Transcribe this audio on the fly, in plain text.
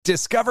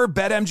Discover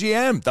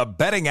BetMGM, the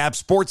betting app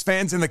sports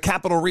fans in the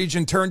capital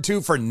region turn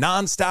to for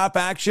nonstop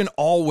action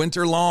all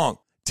winter long.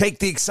 Take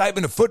the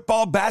excitement of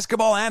football,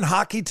 basketball, and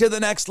hockey to the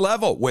next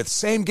level with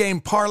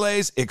same-game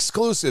parlays,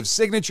 exclusive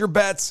signature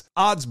bets,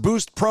 odds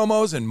boost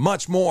promos, and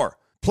much more.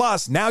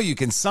 Plus, now you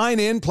can sign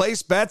in,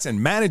 place bets,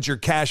 and manage your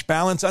cash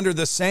balance under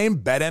the same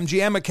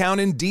BetMGM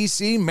account in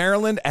D.C.,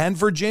 Maryland, and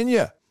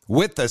Virginia.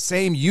 With the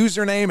same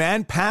username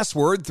and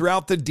password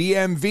throughout the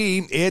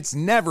DMV, it's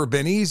never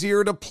been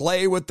easier to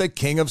play with the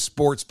king of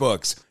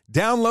sportsbooks.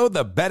 Download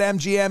the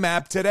BetMGM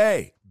app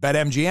today.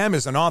 BetMGM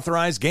is an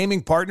authorized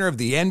gaming partner of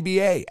the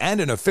NBA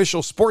and an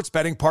official sports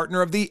betting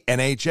partner of the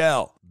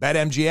NHL.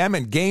 BetMGM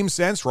and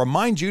GameSense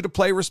remind you to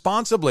play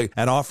responsibly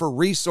and offer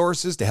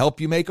resources to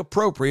help you make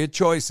appropriate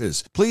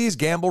choices. Please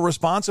gamble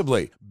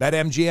responsibly.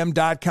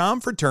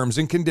 BetMGM.com for terms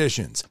and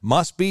conditions.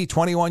 Must be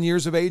 21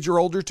 years of age or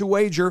older to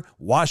wager.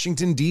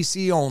 Washington,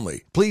 D.C.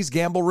 only. Please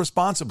gamble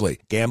responsibly.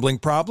 Gambling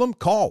problem?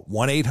 Call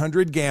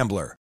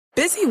 1-800-GAMBLER.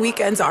 Busy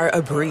weekends are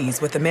a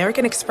breeze with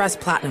American Express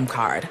Platinum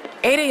Card.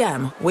 8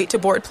 a.m., wait to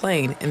board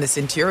plane in the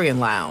Centurion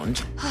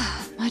Lounge.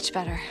 Much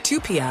better.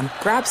 2 p.m.,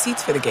 grab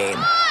seats for the game.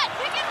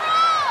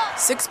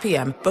 6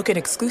 p.m., book an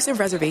exclusive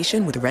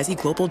reservation with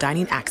Resy Global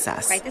Dining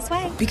Access. Right this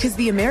way. Because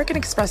the American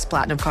Express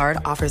Platinum Card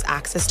offers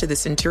access to the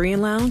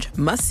Centurion Lounge,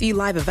 must-see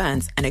live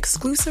events, and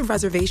exclusive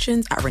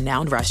reservations at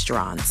renowned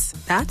restaurants.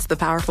 That's the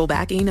powerful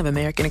backing of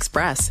American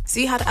Express.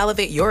 See how to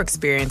elevate your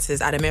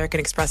experiences at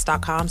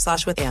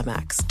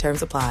americanexpress.com/withAmex.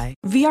 Terms apply.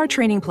 VR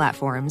training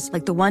platforms,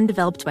 like the one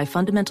developed by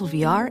Fundamental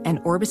VR and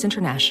Orbis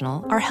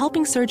International, are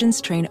helping surgeons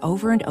train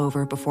over and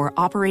over before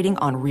operating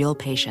on real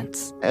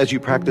patients. As you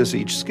practice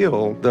each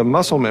skill, the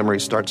muscle memory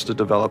starts to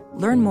develop.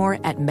 Learn more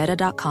at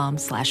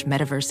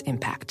meta.com/metaverse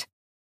impact.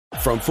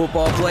 From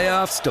football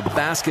playoffs to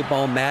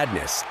basketball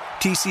madness,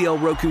 TCL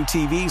Roku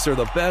TVs are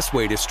the best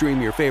way to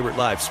stream your favorite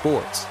live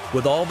sports.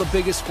 With all the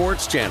biggest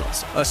sports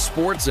channels, a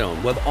sports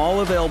zone with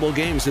all available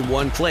games in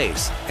one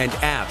place, and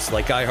apps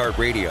like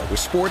iHeartRadio with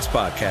sports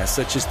podcasts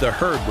such as The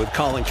Herd with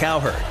Colin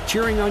Cowherd.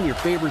 Cheering on your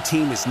favorite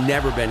team has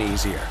never been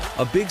easier.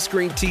 A big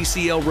screen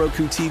TCL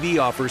Roku TV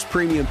offers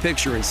premium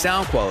picture and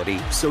sound quality,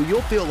 so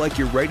you'll feel like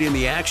you're right in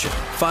the action.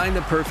 Find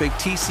the perfect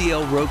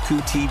TCL Roku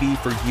TV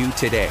for you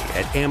today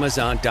at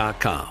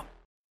Amazon.com.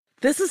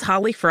 This is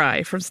Holly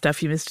Fry from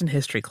Stuff You Missed in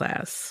History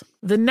class.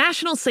 The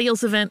national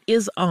sales event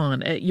is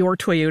on at your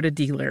Toyota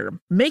dealer,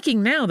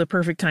 making now the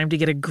perfect time to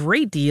get a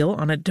great deal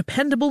on a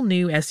dependable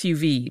new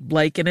SUV,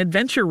 like an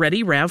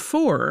adventure-ready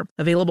RAV4.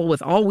 Available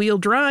with all-wheel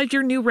drive,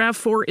 your new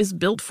RAV4 is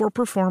built for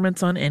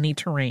performance on any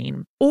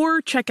terrain.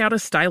 Or check out a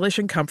stylish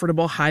and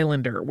comfortable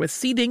Highlander with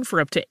seating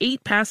for up to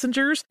 8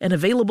 passengers and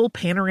available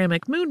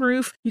panoramic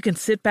moonroof. You can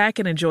sit back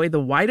and enjoy the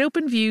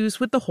wide-open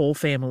views with the whole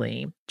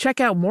family. Check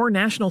out more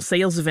national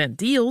sales event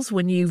deals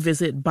when you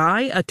visit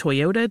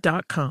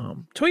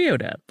buyatoyota.com.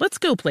 Toyota, let's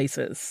go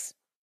places.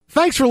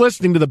 Thanks for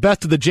listening to the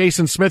Best of the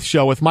Jason Smith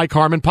Show with Mike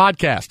Harmon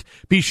podcast.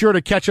 Be sure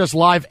to catch us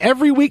live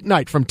every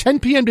weeknight from 10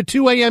 p.m. to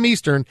 2 a.m.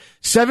 Eastern,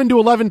 7 to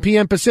 11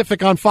 p.m.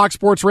 Pacific on Fox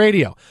Sports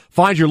Radio.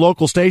 Find your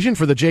local station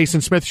for the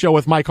Jason Smith Show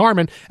with Mike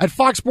Harmon at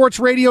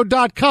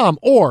foxsportsradio.com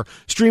or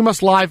stream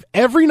us live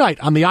every night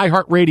on the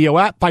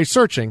iHeartRadio app by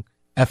searching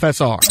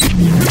FSR.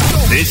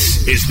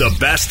 This is the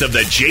Best of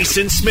the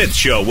Jason Smith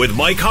Show with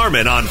Mike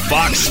Harmon on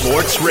Fox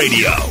Sports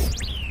Radio.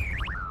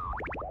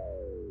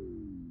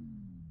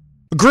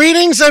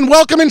 Greetings and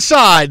welcome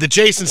inside the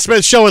Jason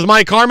Smith Show with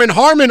Mike Harmon.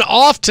 Harmon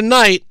off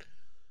tonight.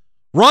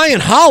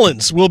 Ryan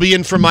Hollins will be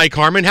in for Mike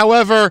Harmon.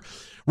 However,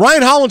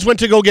 Ryan Hollins went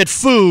to go get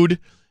food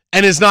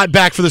and is not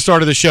back for the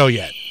start of the show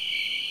yet.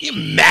 Can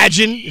you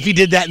imagine if he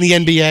did that in the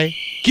NBA?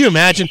 Can you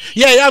imagine?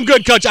 Yeah, I'm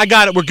good, Coach. I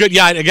got it. We're good.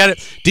 Yeah, I got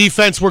it.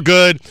 Defense, we're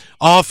good.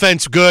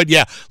 Offense, good.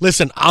 Yeah.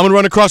 Listen, I'm going to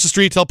run across the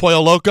street, tell Pollo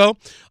Loco.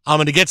 I'm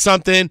going to get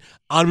something.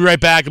 I'll be right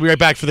back. I'll be right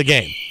back for the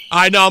game.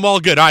 I know, I'm all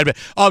good. All right.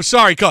 Oh,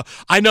 sorry, Coach.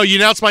 I know you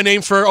announced my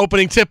name for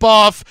opening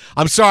tip-off.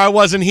 I'm sorry I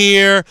wasn't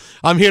here.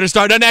 I'm here to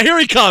start. Now here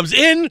he comes.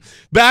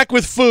 Back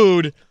with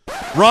food.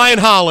 Ryan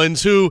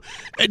Hollins, who,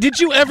 did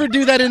you ever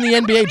do that in the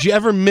NBA? Did you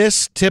ever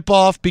miss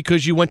tip-off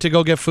because you went to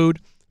go get food?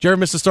 Did you ever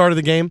miss the start of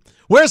the game?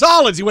 Where's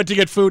Hollins? He went to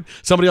get food.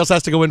 Somebody else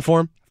has to go in for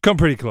him? Come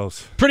pretty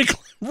close.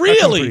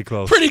 Really? Pretty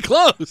close. Pretty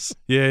close.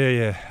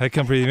 Yeah. I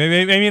come pretty.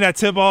 Maybe not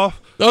tip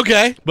off.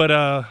 Okay. But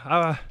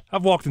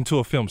I've walked into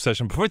a film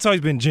session before. It's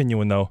always been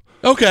genuine though.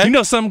 Okay. You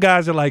know, some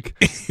guys are like,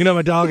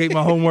 my dog ate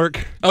my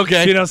homework.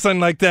 Okay. Something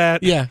like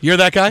that. Yeah. You're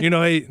that guy?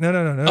 Hey,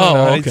 no.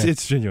 Oh, okay.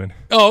 It's genuine.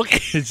 Oh,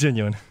 okay. It's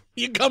genuine.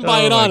 You come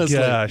by it honestly.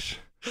 Oh my gosh.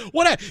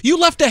 You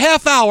left a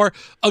half hour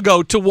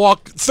ago to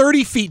walk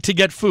 30 feet to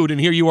get food,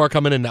 and here you are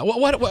coming in now.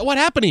 What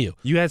happened to you?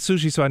 You had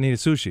sushi, so I needed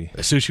sushi.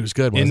 The sushi was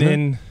good, wasn't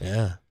it?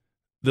 Yeah.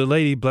 The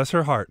lady, bless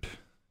her heart,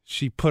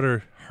 she put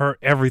her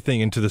everything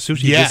into the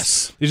sushi.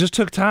 Yes. It just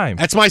took time.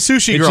 That's my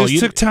sushi girl. It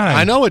just took time.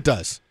 I know it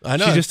does. I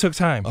know. She just took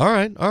time. All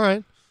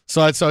right.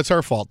 So it's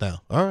her fault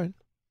now. All right.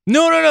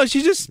 No.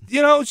 She just,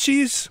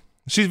 she's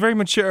very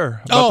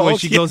mature about the way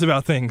she goes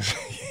about things.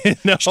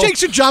 She takes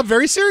her job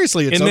very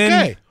seriously. It's and okay.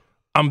 Then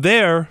I'm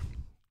there,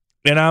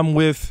 and I'm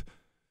with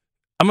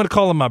I'm going to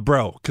call him my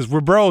bro because we're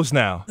bros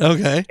now.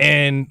 Okay.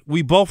 And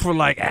we both were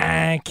like,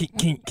 can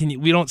you,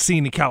 we don't see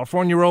any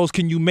California rolls.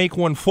 Can you make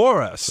one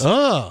for us?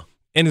 Oh.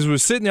 And as we're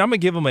sitting there, I'm going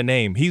to give him a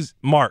name. He's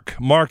Mark.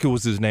 Mark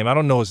was his name. I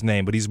don't know his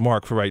name, but he's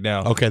Mark for right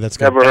now. Okay, that's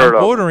good. Never heard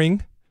of him.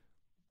 Ordering,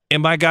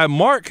 and my guy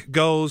Mark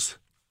goes,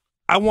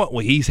 I want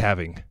what he's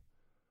having.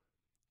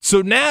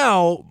 So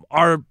now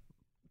our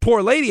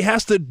poor lady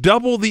has to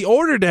double the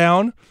order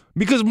down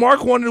because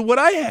Mark wanted what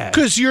I had.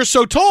 Because you're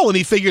so tall, and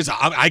he figures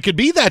I could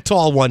be that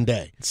tall one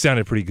day. It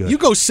sounded pretty good. You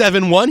go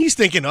 7'1", he's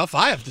thinking, if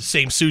I have the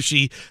same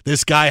sushi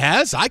this guy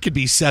has, I could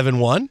be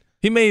 7'1".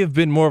 He may have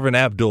been more of an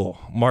Abdul.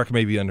 Mark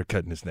may be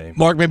undercutting his name.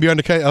 Mark may be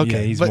undercutting?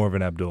 Okay. Yeah, he's more of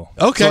an Abdul.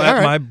 Okay, so all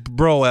right. My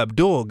bro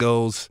Abdul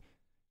goes,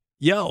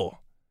 yo,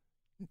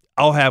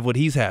 I'll have what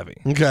he's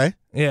having. Okay.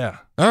 Yeah.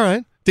 All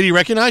right. Did he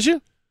recognize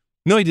you?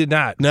 No, he did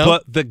not. No?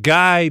 But the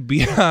guy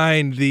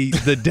behind the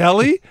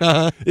deli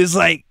is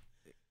like,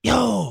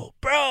 yo,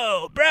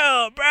 bro.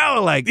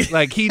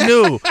 Like he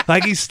knew.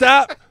 Like he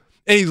stopped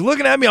and he's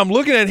looking at me. I'm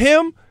looking at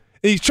him.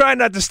 And he's trying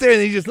not to stare,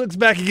 and he just looks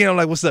back again. I'm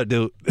like, what's up,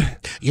 dude?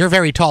 You're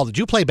very tall. Did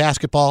you play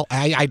basketball?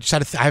 I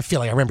feel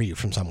like I remember you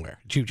from somewhere.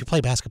 Did you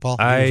play basketball?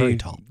 You're very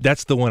tall.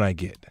 That's the one I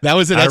get. That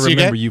was it. I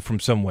remember you from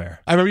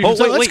somewhere. I remember you from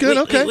somewhere. That's good.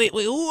 Okay. Wait.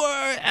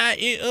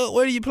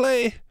 Where do you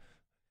play?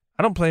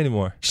 I don't play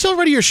anymore. You're still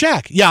ready to your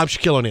Shaq. Yeah, I'm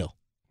Shaquille O'Neal.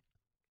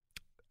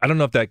 I don't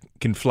know if that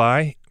can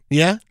fly.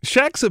 Yeah?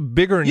 Shaq's a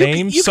bigger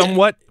name,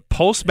 somewhat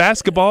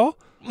post-basketball.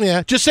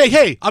 Yeah. Just say,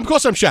 hey, of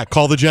course I'm Shaq.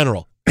 Call the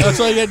general.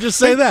 That's all you got to just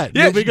say that.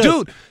 Yeah,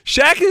 dude,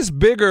 Shaq is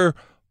bigger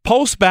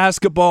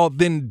post-basketball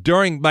than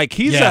during. Like,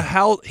 he's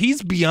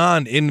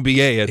beyond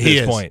NBA at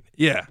this point.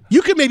 Yeah.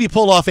 You could maybe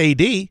pull off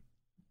AD. You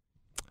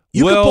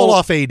could pull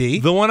off AD.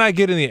 The one I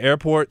get in the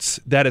airports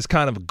that has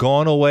kind of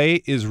gone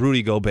away is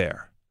Rudy Gobert.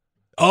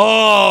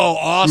 Oh,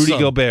 awesome. Rudy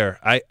Gobert.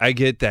 I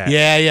get that.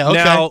 Yeah,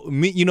 okay. Now,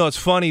 it's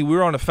funny. We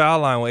were on the foul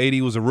line when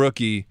AD was a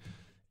rookie.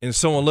 And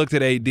someone looked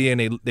at AD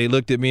and they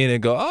looked at me and they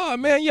go, "Oh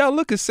man, y'all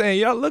look the same.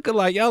 Y'all look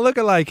alike.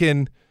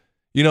 And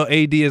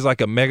AD is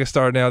like a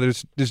megastar now.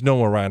 There's no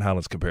more Ryan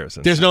Hollins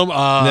comparisons. There's no.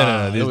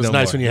 No. It was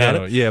nice when you had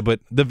it. Yeah, but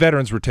the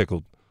veterans were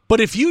tickled. But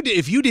if you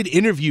did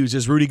interviews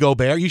as Rudy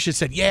Gobert, you should have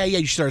said, yeah,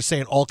 you should start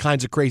saying all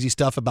kinds of crazy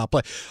stuff about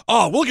play.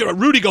 Oh, we'll get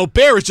Rudy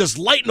Gobert is just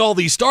lighting all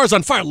these stars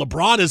on fire.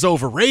 LeBron is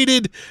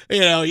overrated.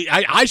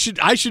 I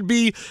should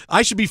be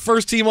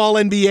first team All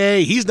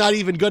NBA. He's not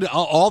even good at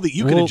all the.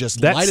 You could have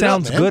just that light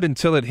sounds it up, man. good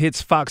until it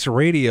hits Fox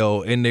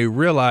Radio and they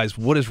realize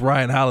what is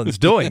Ryan Hollins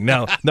doing.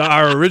 Now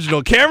our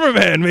original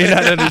cameraman may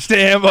not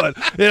understand, but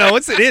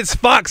it's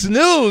Fox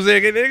News.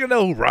 They can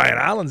know who Ryan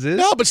Hollins is.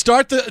 No, but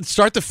start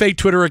the fake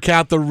Twitter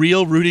account, the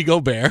real Rudy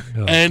Gobert,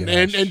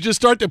 and just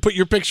start to put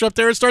your picture up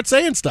there and start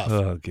saying stuff.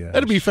 Oh, gosh.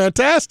 That'd be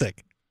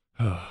fantastic.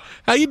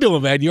 How you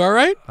doing, man? You all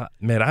right?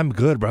 Man, I'm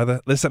good,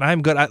 brother. Listen,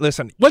 I'm good.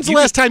 When's the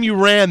last time you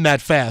ran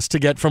that fast to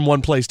get from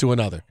one place to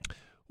another?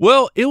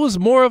 Well, it was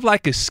more of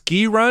like a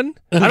ski run.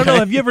 Okay. I don't know.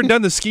 Have you ever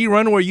done the ski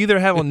run where you either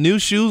have on new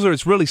shoes or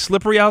it's really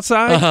slippery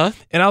outside? Uh-huh.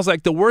 And I was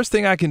like, the worst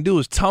thing I can do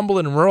is tumble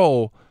and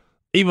roll,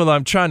 even though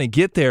I'm trying to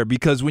get there,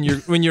 because when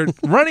you're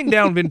running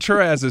down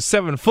Ventura as a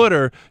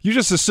 7-footer, you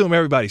just assume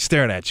everybody's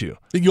staring at you.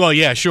 Well,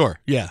 yeah, sure,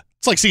 yeah.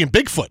 It's like seeing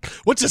Bigfoot.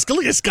 What's this?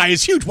 This guy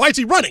is huge. Why is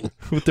he running?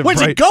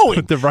 Where's he going?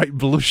 With the right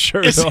blue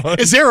shirt on.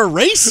 Is there a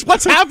race?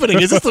 What's happening?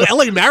 Is this the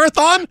LA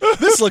Marathon?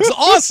 This looks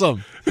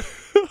awesome.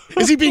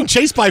 Is he being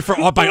chased by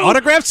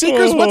autograph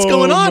seekers? What's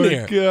going on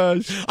here?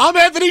 Gosh. I'm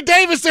Anthony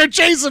Davis. They're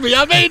chasing me.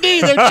 I'm AD.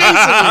 They're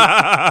chasing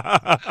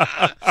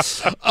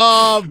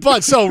me.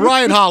 But so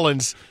Ryan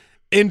Hollins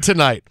in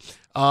tonight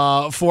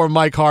for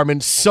Mike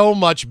Harmon. So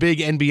much big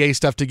NBA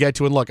stuff to get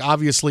to. And look,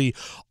 obviously,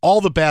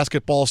 all the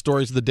basketball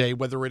stories of the day,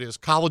 whether it is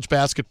college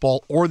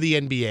basketball or the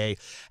NBA,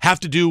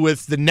 have to do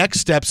with the next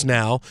steps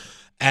now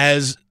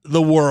as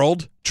the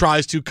world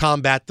tries to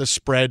combat the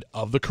spread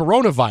of the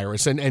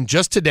coronavirus. And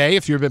just today,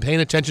 if you've been paying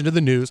attention to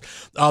the news,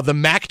 the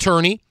MAC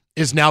tourney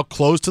is now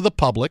closed to the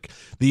public.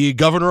 The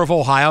governor of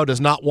Ohio does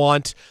not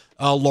want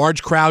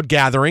large crowd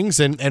gatherings,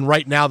 and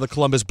right now the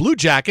Columbus Blue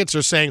Jackets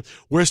are saying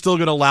we're still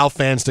going to allow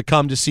fans to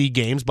come to see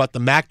games, but the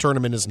MAC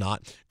tournament is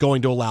not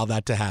going to allow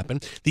that to happen.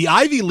 The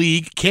Ivy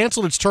League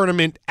canceled its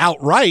tournament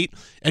outright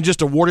and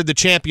just awarded the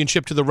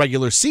championship to the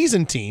regular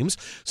season teams.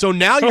 So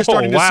now you're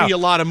starting to see a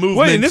lot of movement.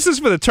 Wait, and this is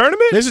for the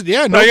tournament? This is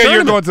you're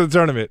going to the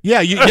tournament.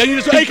 Yeah, you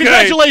just hey,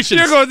 congratulations.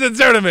 You're going to the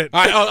tournament.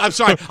 All right, I'm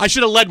sorry. I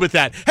should have led with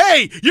that.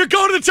 Hey, you're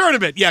going to the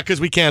tournament. Yeah,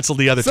 because we canceled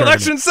the other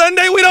Selection tournament.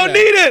 Sunday, we don't need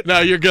it. No,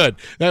 you're good.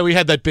 We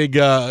had that big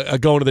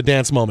going to the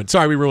dance moment.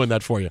 Sorry, we ruined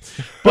that for you.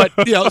 But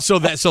so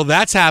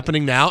that's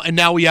happening now, and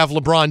now we have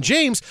LeBron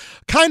James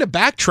kind of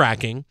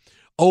backtracking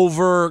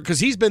over, because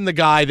he's been the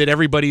guy that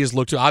everybody has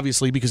looked to,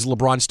 obviously, because of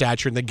LeBron's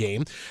stature in the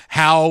game,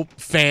 how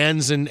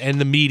fans and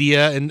the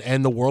media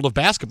and the world of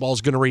basketball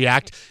is going to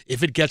react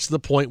if it gets to the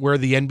point where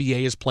the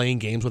NBA is playing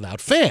games without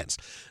fans.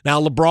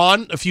 Now,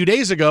 LeBron, a few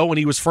days ago, when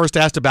he was first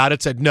asked about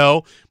it, said,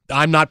 no,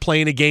 I'm not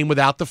playing a game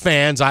without the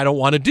fans. I don't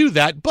want to do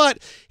that. But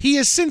he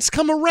has since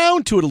come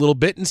around to it a little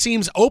bit and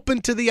seems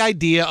open to the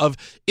idea of,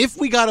 if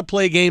we got to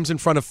play games in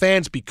front of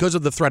fans because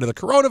of the threat of the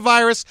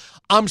coronavirus,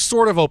 I'm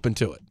sort of open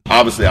to it.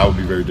 Obviously, I would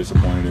be very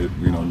disappointed,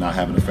 not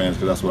having the fans,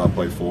 because that's what I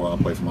play for. I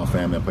play for my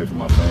family. I play for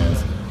my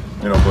fans.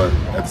 But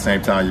at the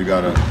same time, you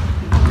gotta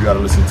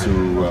listen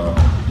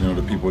to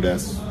the people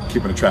that's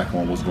keeping the track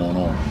on what's going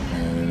on,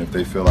 and if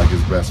they feel like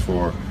it's best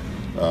for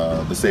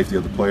the safety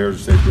of the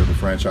players, the safety of the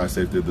franchise,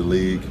 safety of the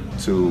league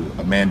to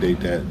mandate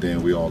that,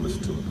 then we all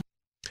listen to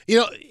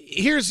it.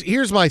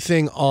 Here's my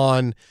thing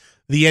on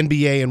the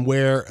NBA and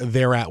where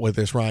they're at with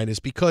this, Ryan, is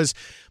because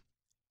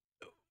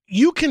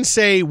you can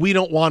say we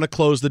don't want to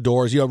close the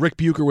doors. Rick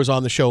Bucher was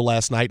on the show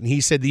last night, and he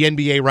said the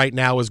NBA right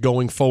now is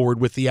going forward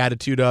with the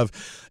attitude of,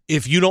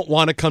 if you don't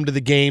want to come to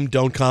the game,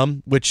 don't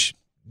come, which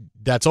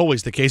that's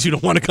always the case. You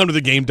don't want to come to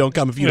the game, don't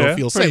come if you don't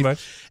feel safe.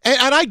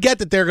 And I get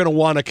that they're going to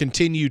want to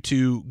continue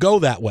to go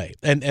that way.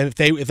 And if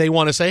they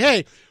want to say,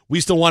 hey,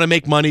 we still want to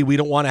make money, we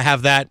don't want to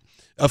have that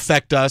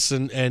affect us,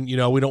 and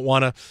we don't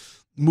want to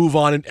move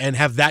on and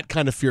have that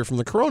kind of fear from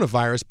the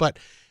coronavirus. But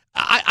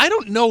I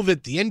don't know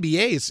that the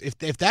NBA,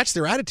 if that's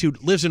their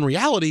attitude, lives in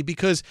reality,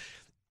 because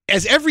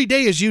as every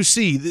day as you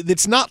see,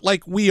 it's not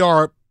like we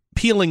are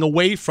peeling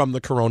away from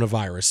the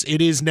coronavirus.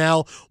 It is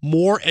now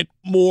more and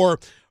more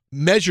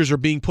measures are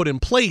being put in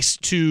place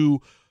to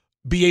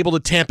be able to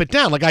tamp it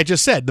down. Like I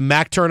just said, the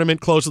MAC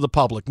tournament closed to the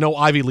public, no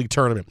Ivy League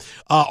tournament.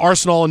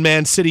 Arsenal and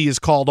Man City is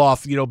called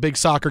off, big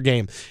soccer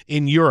game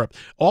in Europe.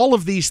 All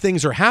of these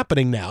things are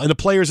happening now, and the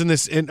players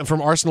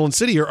from Arsenal and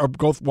City are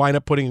both wind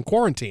up putting in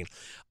quarantine.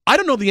 I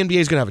don't know if the NBA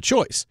is going to have a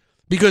choice,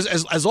 because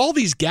as all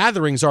these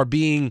gatherings are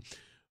being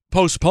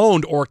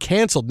postponed or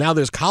canceled, now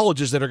there's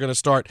colleges that are going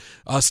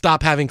to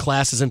stop having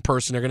classes in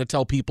person. They're going to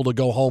tell people to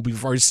go home.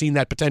 We've already seen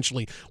that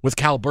potentially with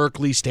Cal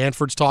Berkeley.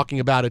 Stanford's talking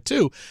about it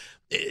too.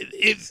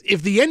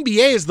 If the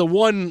NBA is the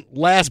one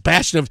last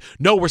bastion of,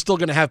 no, we're still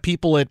going to have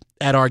people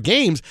at our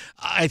games,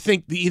 I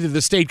think either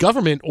the state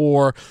government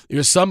or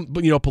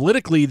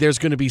politically, there's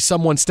going to be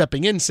someone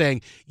stepping in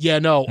saying, yeah,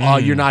 no,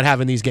 you're not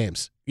having these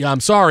games. Yeah,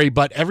 I'm sorry,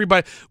 but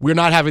we're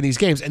not having these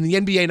games. And the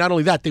NBA, not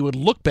only that, they would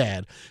look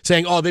bad,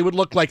 saying, they would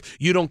look like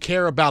you don't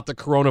care about the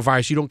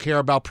coronavirus, you don't care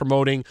about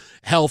promoting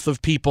health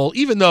of people,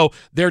 even though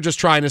they're just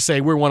trying to say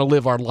we want to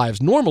live our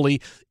lives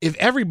normally. If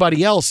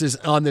everybody else is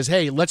on this,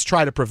 hey, let's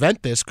try to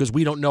prevent this because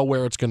we don't know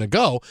where it's going to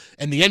go,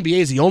 and the NBA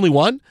is the only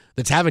one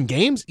that's having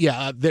games,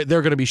 they're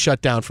going to be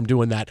shut down from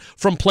doing that,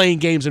 from playing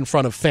games in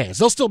front of fans.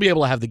 They'll still be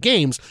able to have the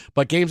games,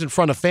 but games in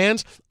front of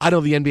fans, I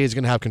know the NBA is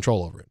going to have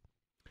control over it.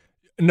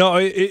 No,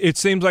 it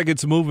seems like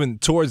it's moving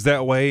towards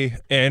that way.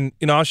 And,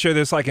 I'll share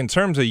this, like in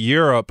terms of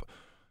Europe,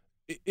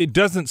 it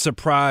doesn't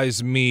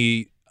surprise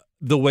me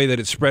the way that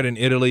it's spread in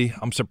Italy.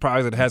 I'm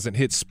surprised it hasn't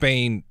hit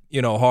Spain,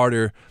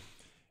 harder,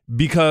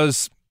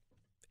 because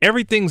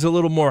everything's a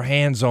little more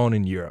hands-on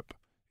in Europe.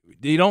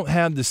 They don't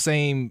have the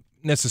same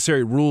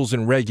necessary rules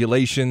and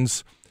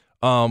regulations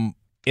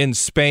in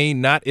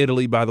Spain, not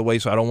Italy, by the way,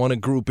 so I don't want to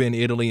group in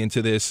Italy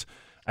into this.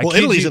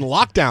 Italy's in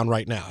lockdown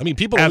right now. I mean,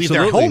 people don't leave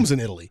their homes in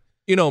Italy.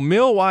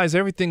 Meal-wise,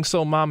 everything's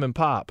so mom and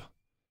pop.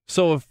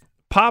 So if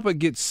Papa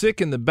gets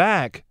sick in the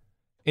back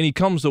and he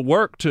comes to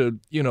work to,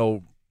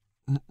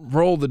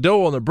 roll the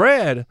dough on the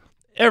bread,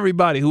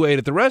 everybody who ate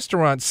at the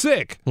restaurant's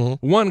sick.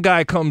 Mm-hmm. One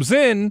guy comes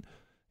in,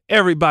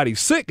 everybody's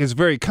sick. It's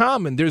very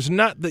common.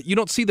 You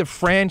don't see the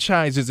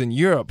franchises in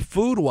Europe,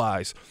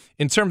 food-wise.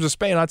 In terms of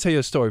Spain, I'll tell you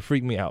a story.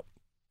 Freaked me out.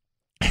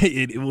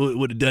 It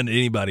would have done to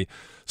anybody.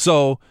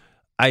 So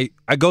I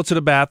go to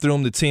the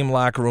bathroom, the team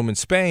locker room in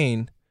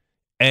Spain,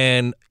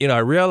 and, I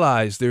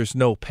realized there's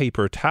no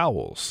paper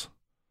towels.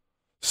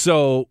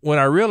 So when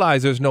I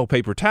realized there's no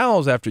paper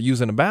towels after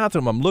using the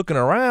bathroom, I'm looking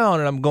around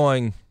and I'm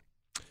going,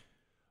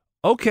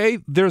 okay,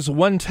 there's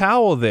one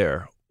towel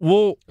there.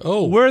 Well,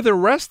 where the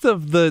rest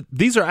of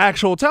these are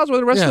actual towels. Where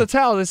the rest of the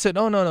towels? They said,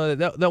 no,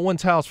 that one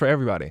towel's for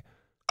everybody.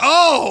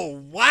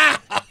 Oh, wow.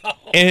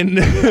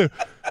 And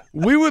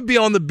we would be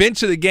on the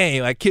bench of the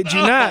game. I kid you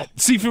not.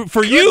 See,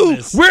 for you,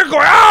 we're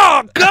going,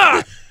 oh,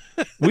 God.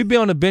 We'd be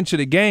on the bench of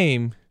the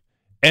game.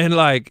 And,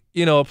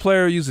 a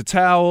player used a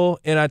towel,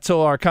 and I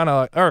told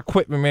our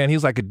equipment man, he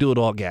was like a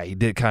do-it-all guy. He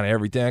did kind of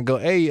everything. I go,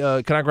 hey,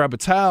 can I grab a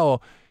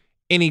towel?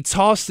 And he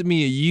tossed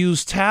me a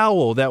used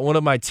towel that one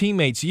of my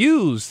teammates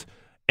used,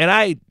 and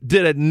I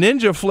did a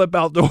ninja flip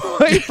out the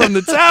way from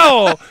the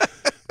towel.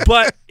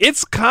 But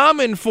it's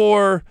common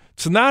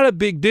it's not a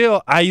big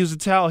deal. I use a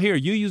towel here.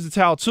 You use a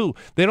towel too.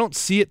 They don't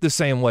see it the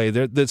same way.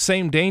 The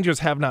same dangers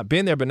have not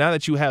been there, but now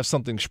that you have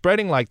something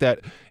spreading like that,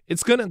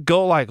 it's going to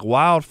go like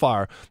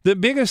wildfire. The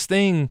biggest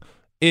thing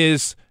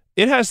is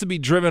it has to be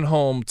driven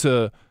home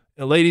to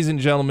ladies and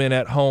gentlemen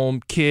at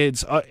home,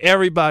 kids,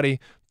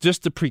 everybody.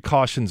 just the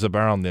precautions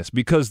around this,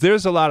 because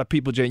there's a lot of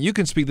people, Jay, you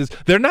can speak this,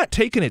 they're not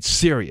taking it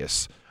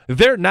serious.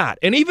 They're not.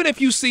 And even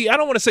if you see, I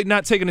don't want to say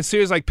not taking it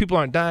serious, like people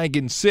aren't dying,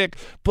 getting sick,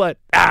 but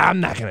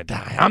I'm not going to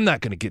die. I'm not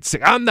going to get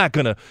sick. I'm not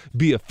going to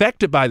be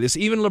affected by this.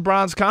 Even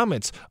LeBron's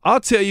comments. I'll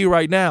tell you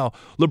right now,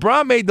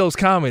 LeBron made those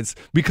comments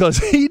because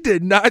he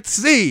did not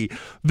see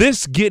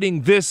this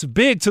getting this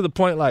big to the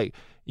point like,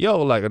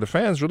 yo, like, are the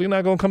fans really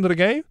not going to come to the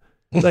game?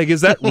 Like,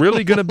 is that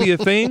really going to be a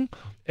thing?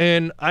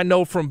 And I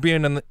know from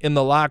being in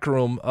the locker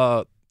room,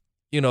 I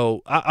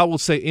will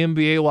say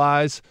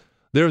NBA-wise,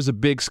 there was a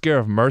big scare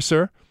of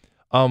Mercer.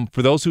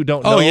 For those who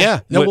don't know. Oh,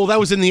 yeah. Well, that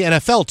was in the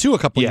NFL, too, a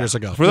couple years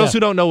ago. For those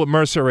who don't know what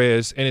Mercer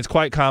is, and it's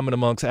quite common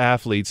amongst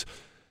athletes.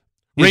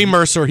 Ray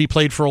Mercer, he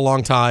played for a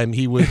long time.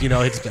 He was,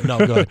 no,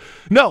 go ahead.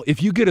 No,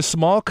 if you get a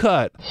small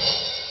cut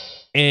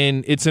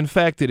and it's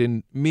infected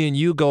and me and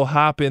you go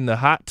hop in the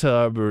hot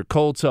tub or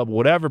cold tub,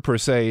 whatever per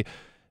se,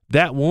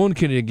 that wound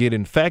can get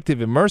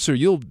infected. And Mercer,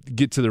 you'll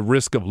get to the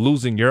risk of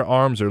losing your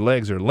arms or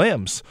legs or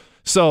limbs.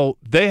 So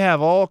they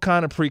have all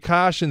kind of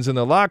precautions in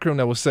the locker room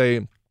that will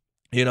say,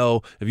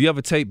 if you have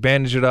a tape,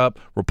 bandage it up,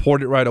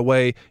 report it right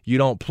away. You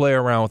don't play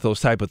around with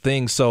those type of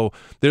things. So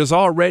there's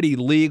already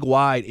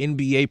league-wide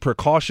NBA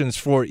precautions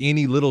for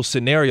any little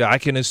scenario. I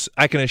can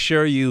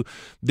assure you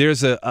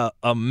there's a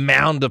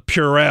mound of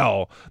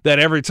Purell that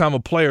every time a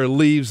player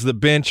leaves the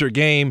bench or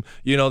game,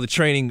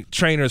 the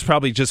trainer is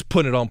probably just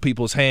putting it on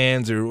people's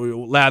hands or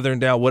lathering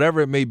down,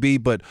 whatever it may be.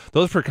 But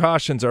those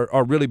precautions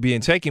are really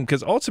being taken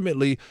because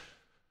ultimately –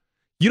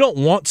 you don't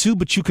want to,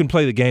 but you can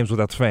play the games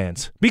without the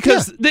fans.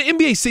 Because the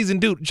NBA season,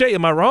 dude, Jay,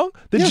 am I wrong?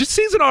 The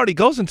season already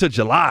goes into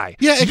July.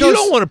 Yeah, you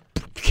don't want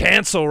to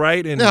cancel,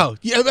 right? No.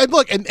 Yeah,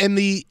 look, and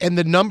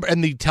the number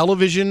and the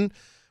television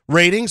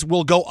ratings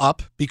will go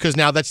up because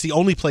now that's the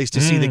only place to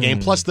see the game.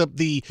 Plus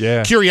the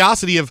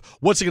curiosity of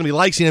what's it going to be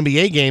like seeing an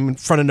NBA game in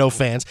front of no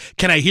fans.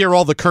 Can I hear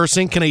all the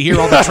cursing? Can I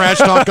hear all the trash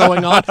talk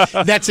going on?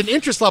 That's an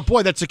interest level.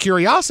 Boy, that's a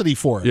curiosity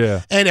for it.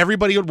 Yeah. And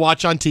everybody would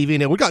watch on TV.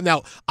 And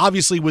now,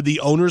 obviously, would the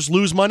owners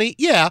lose money?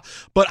 Yeah.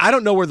 But I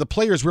don't know where the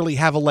players really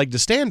have a leg to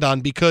stand on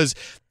because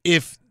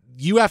if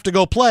you have to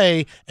go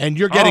play and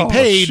you're getting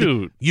paid,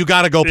 you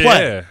got to go play.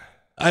 Yeah.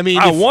 I mean,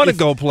 I want to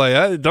go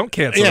play. Don't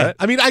cancel that.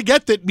 I mean, I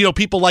get that,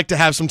 people like to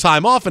have some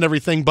time off and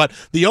everything, but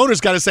the owner's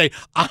got to say,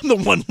 I'm the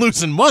one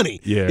losing money.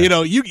 Yeah.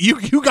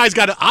 You guys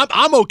got to,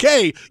 I'm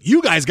okay.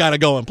 You guys got to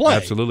go and play.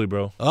 Absolutely,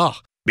 bro. Oh.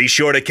 Be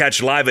sure to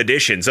catch live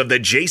editions of The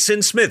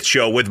Jason Smith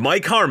Show with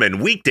Mike Harmon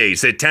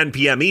weekdays at 10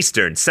 p.m.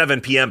 Eastern,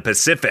 7 p.m.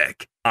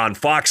 Pacific on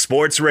Fox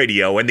Sports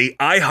Radio and the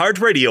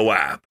iHeartRadio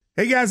app.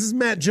 Hey guys, this is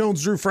Matt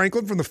Jones, Drew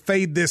Franklin from the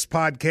Fade This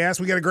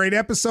podcast. We got a great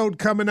episode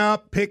coming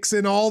up, picks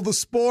in all the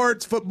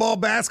sports, football,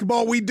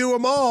 basketball, we do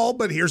them all,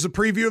 but here's a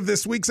preview of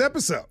this week's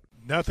episode.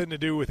 Nothing to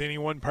do with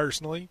anyone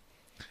personally,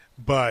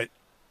 but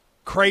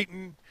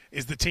Creighton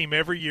is the team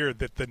every year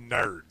that the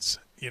nerds,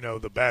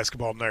 the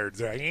basketball nerds,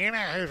 they're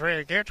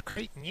like, it's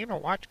Creighton,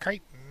 watch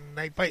Creighton.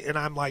 They play, and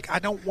I'm like, I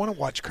don't want to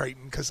watch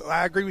Creighton because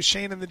I agree with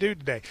Shane and the dude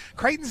today.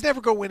 Creighton's never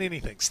going to win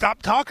anything.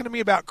 Stop talking to me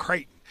about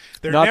Creighton.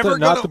 They're not never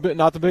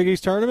the Big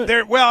East tournament.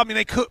 They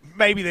could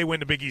maybe they win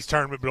the Big East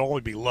tournament, but it'll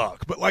only be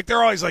luck. But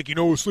they're always like,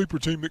 a sleeper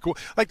team that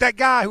like that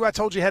guy who I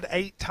told you had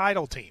 8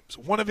 title teams.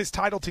 One of his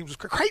title teams was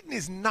Creighton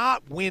is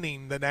not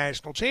winning the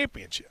national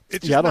championship. I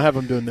don't have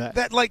them doing that.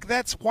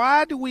 That's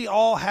why do we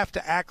all have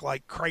to act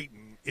like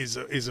Creighton is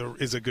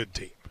a good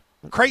team?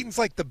 Creighton's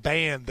like the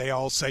band they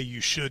all say you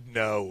should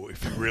know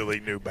if you really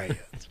knew bands.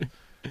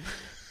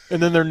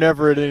 And then they're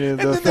never at any of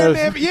those.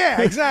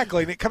 Yeah,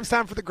 exactly. And it comes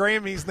time for the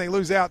Grammys, and they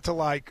lose out to,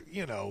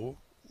 Lil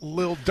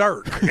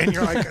Durk. And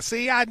you're like,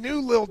 see, I knew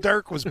Lil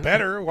Durk was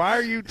better. Why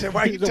are you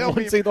telling me?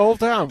 The whole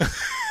time.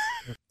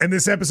 And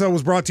this episode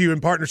was brought to you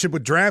in partnership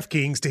with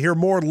DraftKings. To hear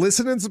more,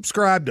 listen and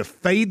subscribe to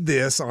Fade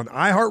This on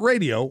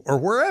iHeartRadio or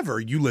wherever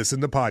you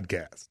listen to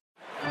podcasts.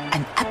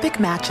 An epic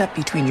matchup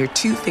between your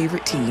two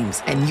favorite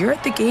teams, and you're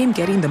at the game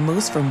getting the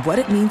most from what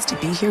it means to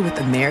be here with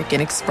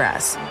American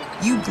Express.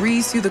 You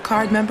breeze through the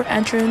card member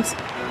entrance,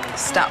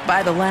 stop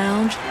by the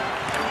lounge.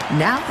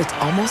 Now it's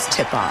almost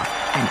tip-off,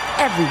 and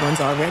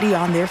everyone's already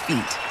on their feet.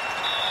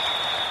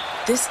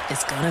 This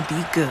is gonna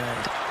be good.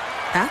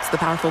 That's the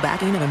powerful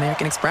backing of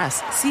American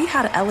Express. See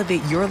how to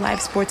elevate your live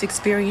sports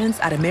experience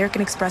at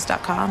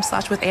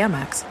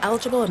americanexpress.com/withAmex.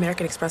 Eligible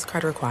American Express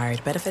card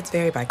required. Benefits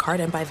vary by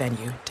card and by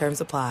venue.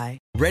 Terms apply.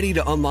 Ready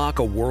to unlock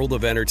a world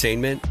of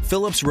entertainment?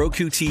 Philips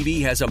Roku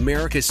TV has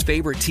America's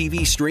favorite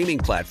TV streaming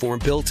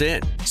platform built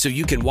in. So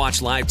you can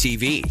watch live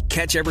TV,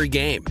 catch every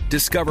game,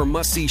 discover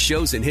must-see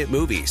shows and hit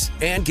movies,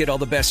 and get all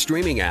the best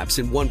streaming apps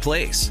in one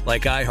place.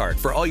 Like iHeart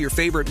for all your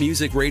favorite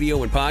music,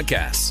 radio, and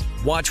podcasts.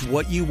 Watch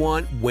what you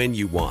want, when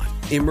you want.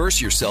 Immerse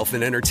yourself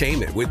in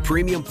entertainment with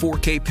premium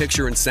 4K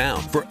picture and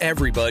sound for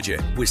every budget,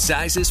 with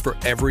sizes for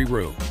every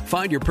room.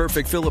 Find your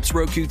perfect Philips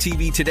Roku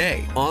TV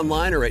today,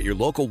 online or at your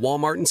local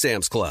Walmart and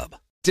Sam's Club.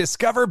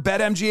 Discover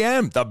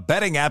BetMGM, the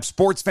betting app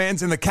sports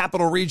fans in the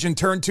capital region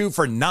turn to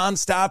for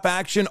nonstop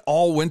action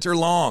all winter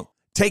long.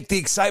 Take the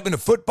excitement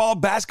of football,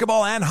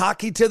 basketball, and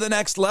hockey to the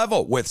next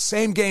level with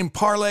same-game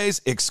parlays,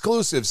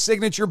 exclusive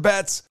signature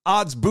bets,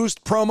 odds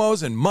boost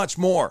promos, and much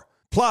more.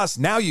 Plus,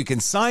 now you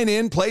can sign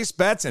in, place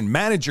bets, and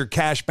manage your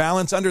cash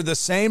balance under the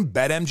same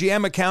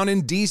BetMGM account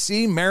in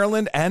D.C.,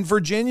 Maryland, and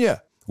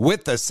Virginia.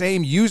 With the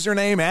same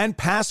username and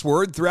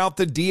password throughout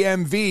the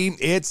DMV,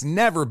 it's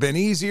never been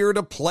easier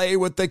to play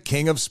with the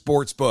king of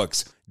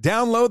sportsbooks.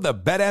 Download the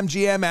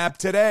BetMGM app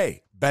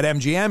today.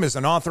 BetMGM is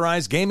an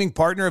authorized gaming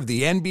partner of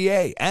the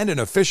NBA and an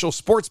official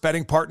sports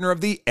betting partner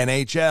of the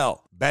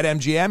NHL.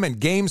 BetMGM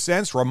and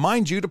GameSense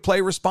remind you to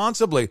play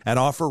responsibly and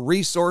offer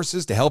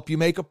resources to help you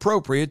make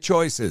appropriate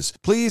choices.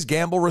 Please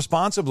gamble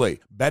responsibly.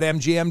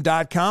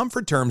 BetMGM.com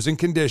for terms and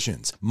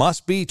conditions.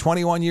 Must be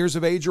 21 years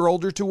of age or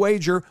older to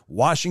wager.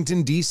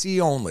 Washington,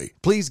 D.C. only.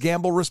 Please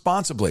gamble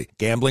responsibly.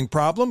 Gambling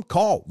problem?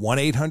 Call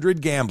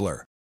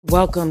 1-800-GAMBLER.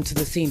 Welcome to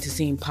the Scene to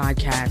Scene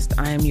podcast.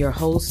 I am your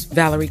host,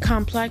 Valerie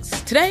Complex.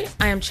 Today,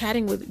 I am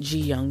chatting with Ji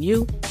Young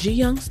Yu. Ji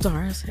Young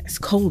stars as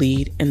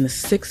co-lead in the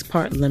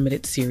 6-part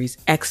limited series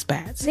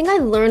Expats. I think I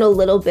learn a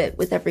little bit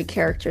with every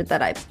character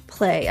that I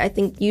play. I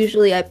think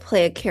usually I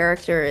play a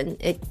character and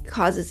it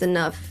causes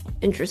enough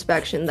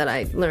introspection that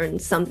I learn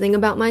something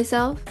about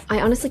myself.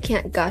 I honestly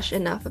can't gush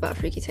enough about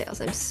Freaky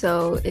Tales. I'm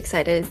so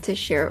excited to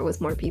share it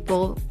with more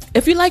people.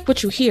 If you like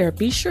what you hear,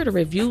 be sure to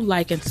review,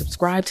 like, and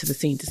subscribe to the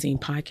Scene to Scene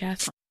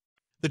podcast.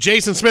 The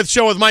Jason Smith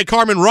Show with Mike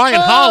Harmon. Ryan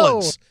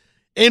Hollins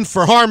in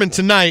for Harmon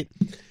tonight.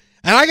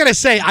 And I got to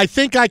say, I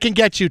think I can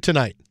get you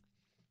tonight.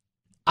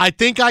 I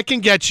think I can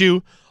get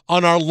you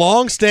on our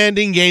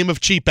long-standing game of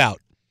Cheap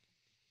Out.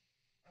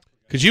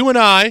 Because you and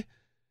I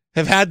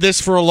have had this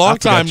for a long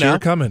time now. You were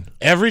coming.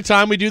 Every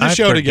time we do the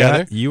show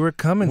together, you were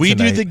coming we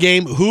tonight. do the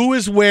game, who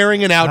is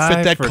wearing an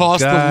outfit that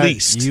costs the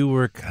least? You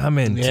were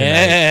coming tonight.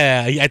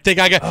 Yeah, I think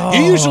I got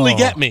you usually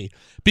get me.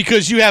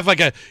 Because you have like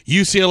a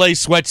UCLA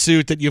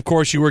sweatsuit that, of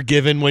course, you were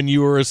given when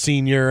you were a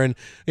senior, and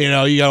you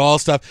got all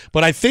stuff.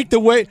 But I think the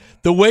way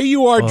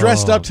you are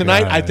dressed up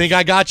tonight, I think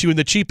I got you in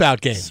the Cheap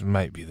Out game. This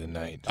might be the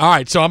night. All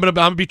right, so I'm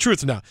gonna be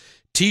truthful now.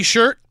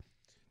 T-shirt,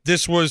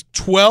 this was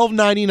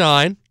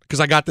 $12.99 because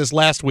I got this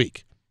last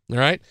week. All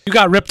right, you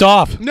got ripped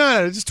off.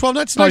 No, it's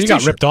 $12.99. It's a nice nice you got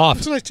t-shirt. ripped off.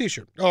 It's a nice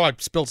T-shirt. Oh, I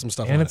spilled some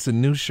stuff. And on it's a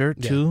new shirt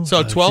too. Yeah.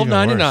 So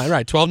 $12.99.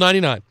 Right,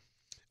 $12.99.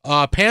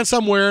 Pants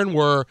I'm wearing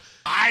were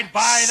I'd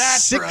buy that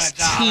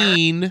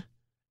 $16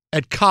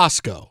 at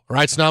Costco. All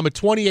right, so now I'm at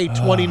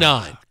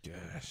 $28.29.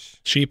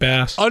 Cheap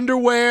ass.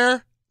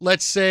 Underwear,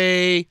 let's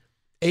say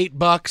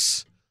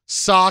 $8.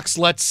 Socks,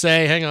 let's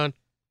say, hang on,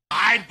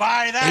 I'd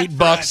buy that $8.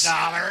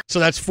 $1.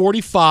 So that's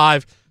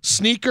 $45.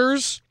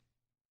 Sneakers.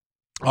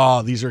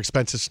 Oh, these are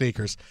expensive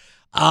sneakers.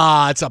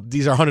 It's up.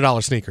 These are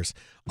 $100 sneakers.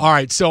 All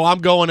right, so I'm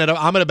at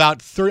about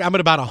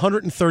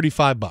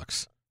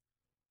 $135.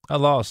 I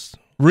lost.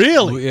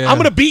 Really? Yeah. I'm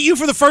going to beat you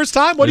for the first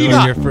time? What do you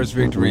got? Your first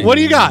victory. What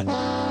do you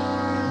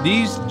got?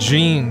 These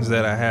jeans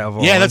that I have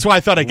on. Yeah, that's why I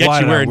thought I'd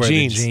get you wearing wear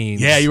the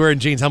jeans. Yeah, you're wearing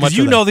jeans. How much?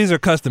 You know these are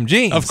custom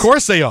jeans. Of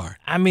course they are.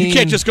 I mean, you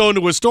can't just go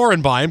into a store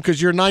and buy them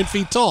because you're 9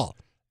 feet tall.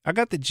 I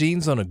got the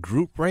jeans on a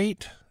group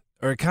rate,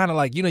 or kind of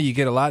like, you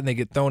get a lot and they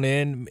get thrown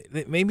in.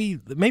 Maybe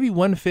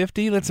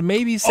 $150. Let's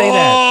maybe say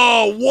that.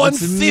 Oh,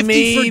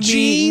 $150 for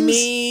jeans.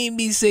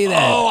 Maybe say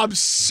that. Oh, I'm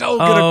so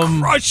gonna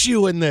crush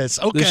you in this.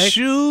 Okay. The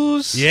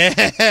shoes.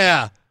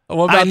 Yeah.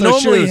 What about I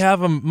those normally shoes? have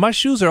them. My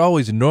shoes are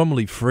always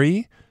normally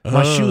free.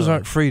 My shoes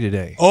aren't free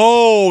today.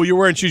 Oh, you're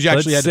wearing shoes you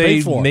actually Let's had to pay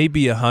say for.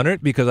 Maybe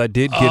 $100 because I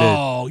did get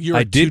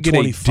you're get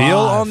a deal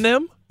on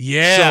them.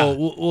 Yeah.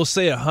 So we'll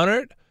say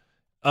 $100.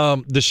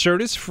 The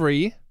shirt is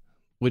free,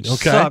 which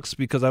sucks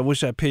because I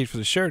wish I paid for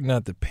the shirt,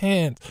 not the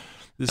pants.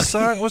 The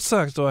sock. What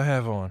socks do I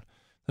have on?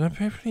 Did I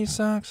pay for these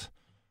socks?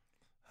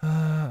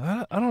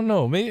 I don't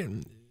know.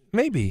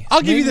 Maybe.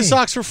 I'll give you the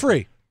socks for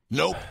free.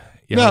 Nope.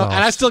 No, and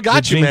I still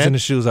got the you, man. jeans and the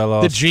shoes I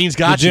lost. The jeans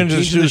got you. The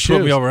jeans and the shoes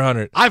put me over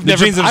 100. I've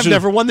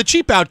never won the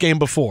Cheap Out game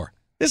before.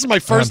 This is my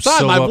first I'm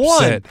time so I've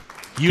upset. won.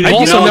 You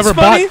also never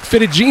bought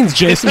fitted jeans,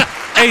 Jason.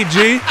 Hey,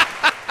 G.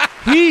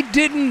 He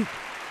didn't.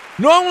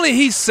 Normally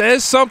he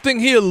says something,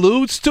 he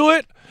alludes to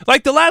it.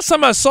 Like the last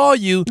time I saw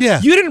you,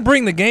 you didn't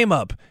bring the game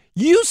up.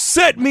 You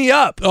set me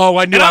up. Oh,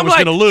 I knew I was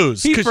going to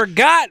lose. He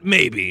forgot,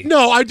 maybe.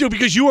 No, I do,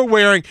 because you were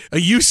wearing a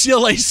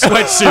UCLA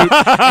sweatsuit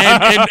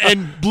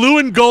and blue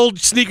and gold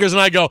sneakers,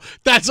 and I go,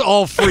 that's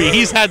all free.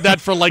 He's had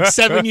that for like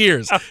 7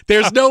 years.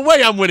 There's no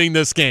way I'm winning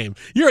this game.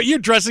 You're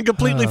dressing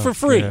completely for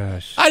free.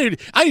 Gosh.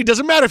 It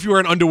doesn't matter if you were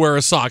in underwear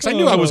or socks. I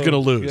knew I was going to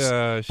lose.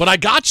 Gosh. But I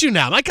got you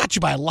now. I got you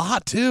by a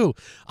lot, too.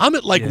 I'm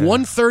at like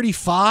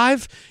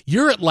 135.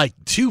 You're at like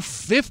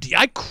 250.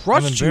 I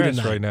crushed you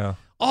tonight. Right now.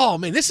 Oh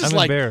man, this is I'm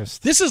like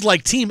embarrassed. This is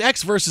like Team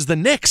X versus the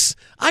Knicks.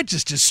 I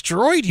just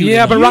destroyed you.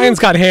 Yeah, but Ryan's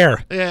got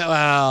hair. Yeah,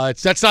 well,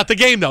 that's not the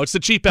game though. It's the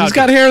Cheap Out. He's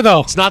got hair though.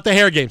 It's not the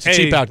hair game. It's the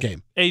Cheap Out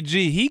game. Hey,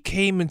 G, he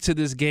came into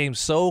this game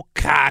so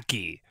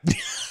cocky.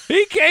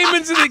 He came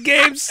into the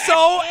game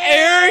so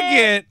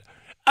arrogant.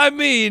 I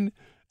mean,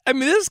 I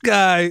mean, this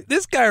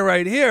guy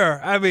right here.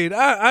 I mean,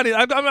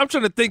 I'm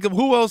trying to think of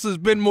who else has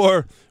been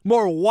more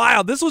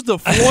wild. This was the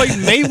Floyd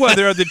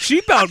Mayweather of the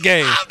cheap out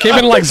game. Came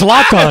in like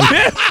Zlatan.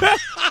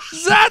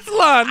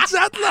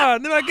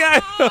 Zlatan, my guy.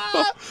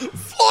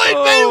 Floyd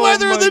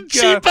Mayweather of the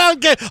cheap out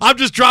game. I'm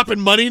just dropping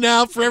money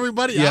now for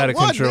everybody. You out of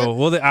control. Man.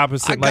 Well, the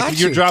opposite. Like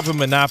you're dropping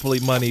Monopoly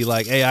money.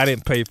 Like, hey, I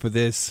didn't pay for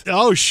this.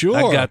 Oh, sure.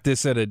 I got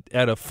this at a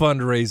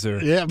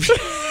fundraiser. Yeah.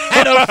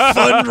 At a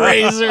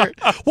fundraiser.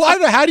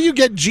 Well, how do you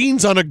get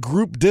jeans on a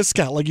group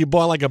discount? Like you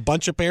bought like a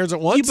bunch of pairs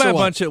at once? You buy a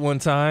bunch at one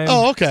time.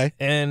 Oh, okay.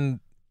 And,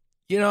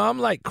 I'm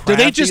like crafty.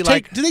 Do they just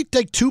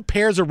take 2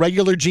 pairs of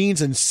regular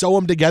jeans and sew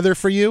them together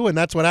for you, and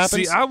that's what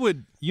happens? See, I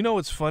would,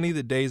 what's funny?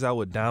 The days I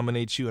would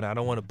dominate you and I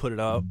don't want to put it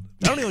up.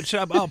 I don't even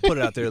try. I'll put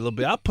it out there a little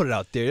bit. I'll put it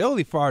out there.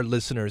 Only for our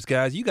listeners,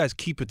 guys. You guys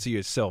keep it to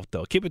yourself,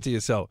 though. Keep it to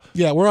yourself.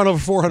 Yeah, we're on over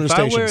 400 if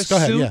stations. I wear a Go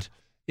ahead, suit,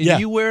 yeah.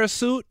 You wear a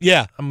suit?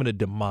 Yeah. I'm going to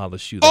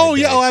demolish you. Oh,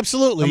 that yeah. day. Oh,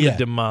 absolutely. I'm yeah. going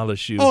to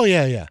demolish you. Oh,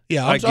 yeah.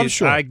 I'm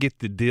sure. I get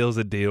the deals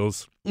of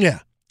deals. Yeah.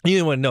 You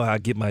didn't want to know how I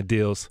get my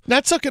deals.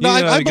 That's okay. No,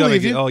 I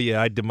believe you. Oh,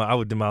 yeah. I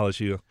would demolish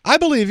you. I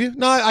believe you.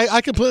 No, I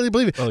completely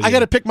believe you. Oh, I got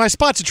to pick my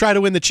spot to try to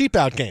win the cheap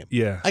out game.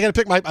 Yeah.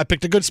 I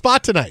picked a good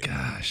spot tonight.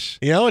 Gosh.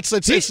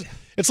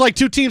 It's like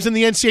 2 teams in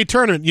the NCAA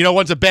tournament.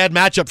 One's a bad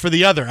matchup for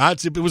the other.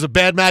 It was a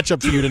bad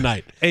matchup for you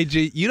tonight.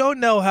 AJ, you don't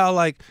know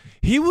how,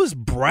 he was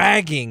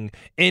bragging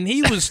and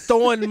he was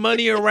throwing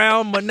money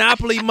around,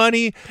 Monopoly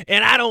money,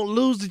 and I don't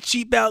lose the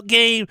cheap out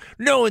game.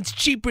 No one's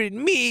cheaper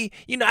than me.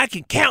 I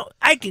can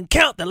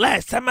count the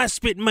last time I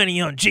spent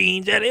money on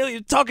jeans. And he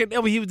was talking,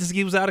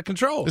 he was out of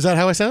control. Is that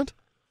how I sound?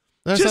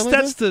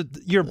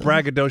 Your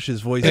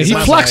braggadocious voice. Yeah, he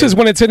flexes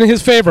when it's in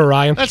his favor,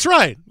 Ryan. That's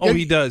right. Oh,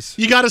 he does.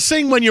 You got to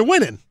sing when you're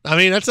winning. I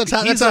mean, that's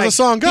how the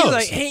song goes. He's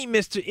like, hey,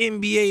 Mr.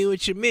 NBA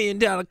with your $1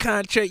 million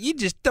contract, you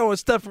just throwing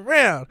stuff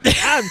around.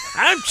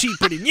 I'm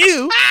cheaper than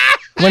you.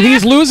 When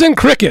he's losing,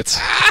 crickets.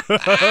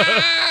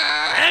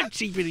 I'm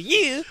cheaper than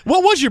you.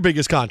 What was your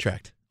biggest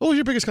contract?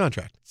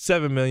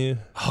 $7 million.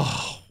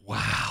 Oh,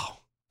 wow.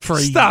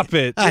 Stop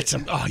it.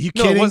 You kidding?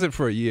 No, it wasn't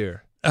for a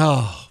year.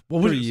 Oh,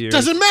 well, 3 years.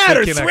 Doesn't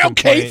matter. 3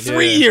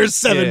 years,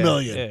 $7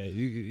 million.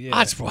 Yeah.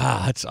 That's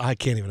wow. I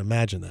can't even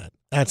imagine that.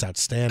 That's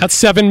outstanding. That's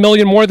 $7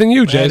 million more than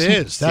you, Jason.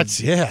 That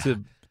is.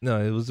 No,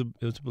 it was a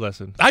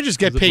blessing. I just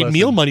get paid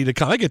meal money to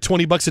come. I get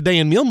 $20 a day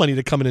in meal money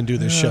to come in and do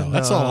this show.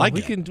 That's all I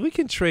get. We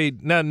can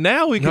trade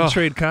now. We can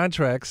trade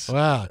contracts.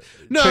 Wow.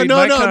 No. I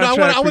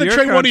want to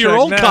trade one of your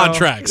old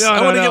contracts. I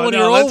want to get one of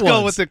your old ones. Let's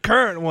go with the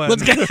current one.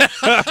 Let's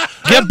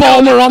get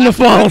Balmer on the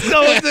phone. Let's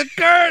go with the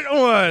current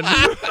one.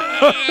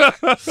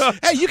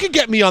 Hey, you can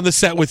get me on the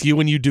set with you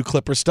when you do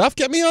Clipper stuff.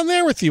 Get me on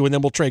there with you, and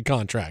then we'll trade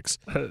contracts.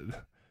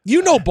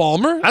 You know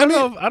Balmer. I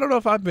don't know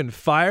if I've been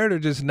fired or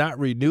just not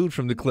renewed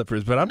from the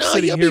Clippers, but I'm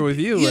sitting here with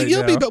you right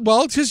now.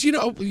 Well, because you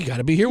got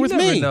to be here with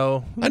me.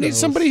 I need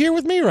somebody here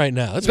with me right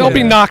now. They'll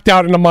be knocked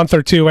out in a month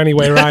or two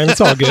anyway, Ryan. It's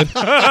all good.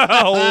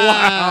 Oh,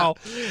 wow.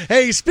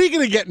 Hey,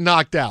 speaking of getting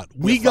knocked out,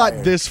 we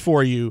got this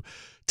for you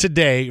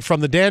today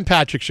from the Dan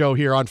Patrick Show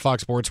here on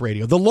Fox Sports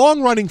Radio. The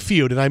long-running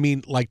feud, and I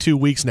mean like 2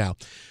 weeks now,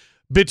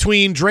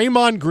 between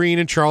Draymond Green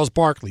and Charles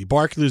Barkley.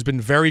 Barkley has been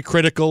very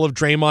critical of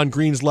Draymond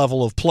Green's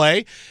level of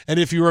play.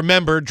 And if you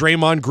remember,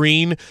 Draymond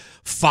Green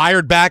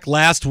fired back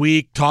last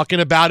week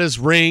talking about his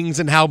rings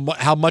and how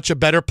much a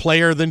better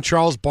player than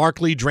Charles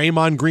Barkley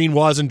Draymond Green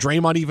was. And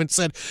Draymond even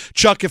said,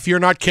 Chuck, if you're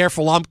not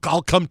careful,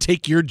 I'll come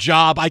take your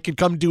job. I can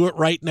come do it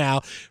right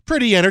now.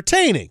 Pretty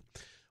entertaining.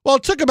 Well,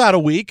 it took about a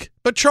week,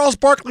 but Charles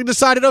Barkley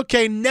decided,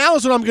 okay,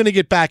 now's when I'm going to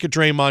get back at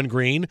Draymond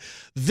Green.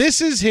 This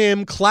is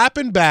him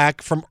clapping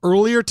back from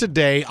earlier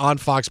today on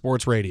Fox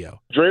Sports Radio.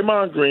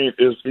 Draymond Green,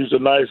 he's a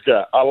nice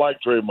guy. I like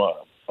Draymond,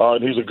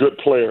 and he's a good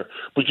player.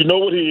 But you know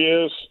what he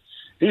is?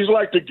 He's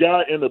like the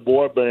guy in the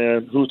boy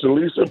band who's the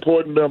least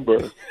important member.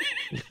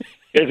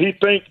 And he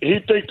think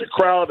the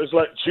crowd is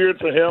like cheering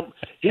for him.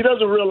 He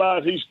doesn't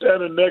realize he's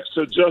standing next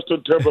to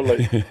Justin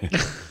Timberlake.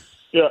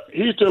 Yeah,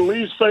 he's the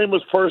least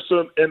famous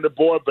person in the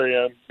boy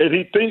band, and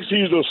he thinks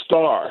he's a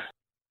star.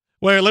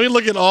 Wait, let me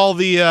look at all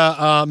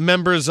the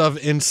members of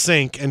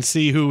NSYNC and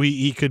see who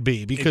he could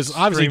be, because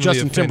obviously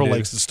Justin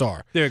Timberlake's the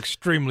star. They're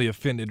extremely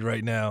offended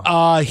right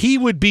now.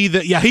 He'd be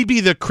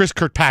the Chris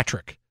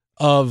Kirkpatrick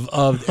of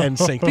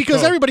NSYNC,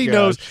 because everybody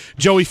knows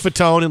Joey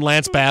Fatone and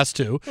Lance Bass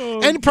too,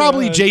 and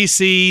probably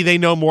JC. They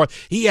know more.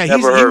 He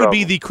would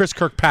be the Chris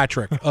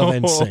Kirkpatrick of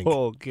NSYNC.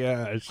 Oh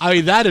gosh! I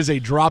mean, that is a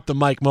drop the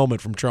mic moment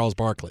from Charles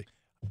Barkley.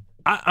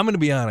 I'm going to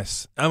be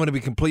honest. I'm going to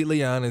be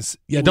completely honest.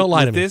 Yeah, don't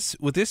lie to me.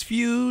 With this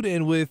feud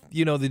and with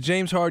the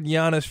James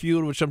Harden-Giannis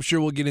feud, which I'm sure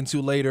we'll get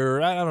into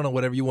later. I don't know,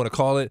 whatever you want to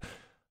call it.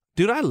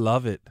 Dude, I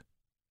love it.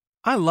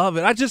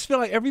 I just feel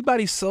like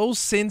everybody's so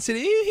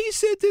sensitive. He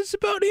said this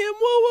about him.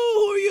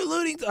 Whoa, who are you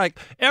alluding to? Like,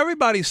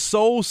 everybody's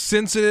so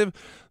sensitive.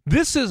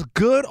 This is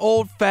good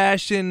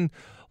old-fashioned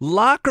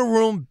locker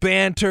room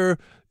banter.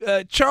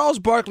 Charles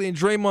Barkley and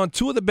Draymond,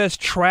 two of the best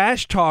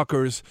trash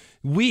talkers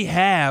we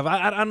have.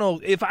 I don't know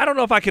if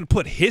I can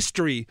put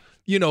history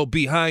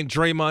behind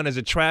Draymond as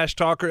a trash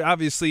talker.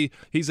 Obviously,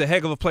 he's a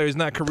heck of a player. He's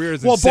not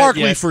careers. Well,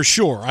 Barkley for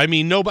sure.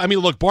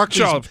 Look,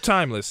 Barkley's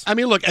timeless.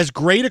 Look, as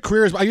great a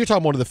career as you're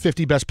talking one of the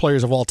 50 best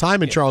players of all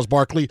time in Charles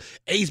Barkley.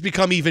 He's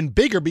become even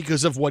bigger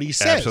because of what he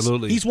says.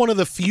 Absolutely. He's one of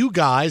the few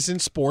guys in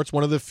sports,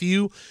 one of the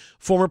few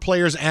former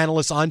players,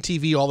 analysts on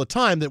TV all the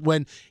time that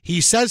when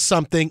he says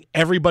something,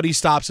 everybody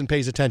stops and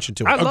pays attention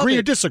to it. Agree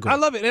or disagree? I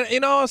love it.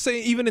 And I'll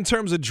say, even in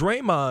terms of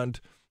Draymond,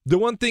 the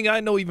one thing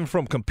I know even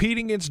from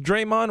competing against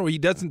Draymond, where he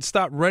doesn't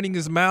stop running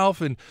his mouth,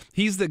 and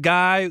he's the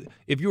guy,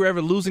 if you were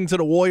ever losing to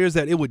the Warriors,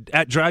 that it would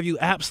drive you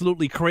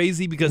absolutely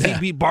crazy because he'd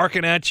be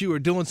barking at you or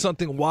doing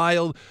something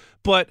wild.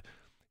 But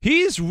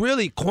he's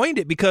really coined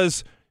it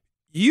because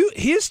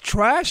his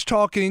trash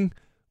talking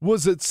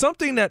was it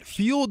something that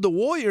fueled the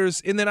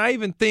Warriors. And then I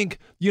even think,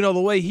 the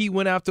way he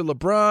went after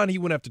LeBron, he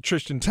went after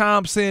Tristan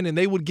Thompson, and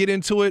they would get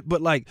into it.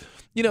 But,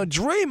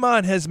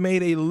 Draymond has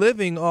made a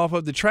living off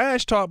of the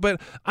trash talk. But,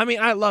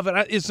 I love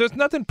it. It's just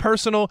nothing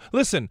personal.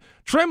 Listen,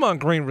 Draymond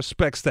Green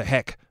respects the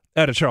heck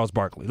out of Charles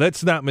Barkley.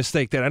 Let's not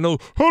mistake that. I know,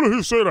 how did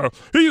he say that?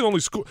 He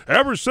only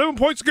averaged 7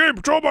 points a game.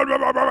 Blah, blah, blah,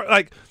 blah,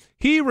 blah.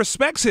 He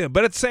respects him,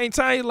 but at the same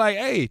time, he's like,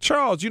 hey,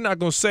 Charles, you're not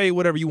going to say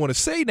whatever you want to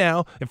say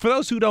now. And for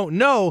those who don't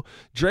know,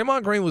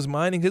 Draymond Green was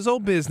minding his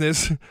own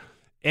business,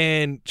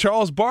 and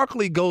Charles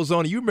Barkley goes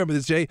on, you remember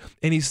this, Jay,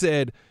 and he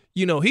said,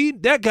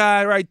 that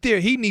guy right there,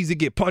 he needs to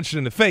get punched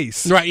in the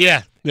face. Right,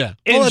 yeah. And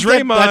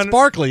Draymond, that's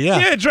Barkley, yeah.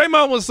 Yeah,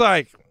 Draymond was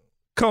like,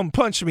 come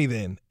punch me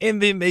then. And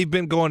then they've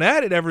been going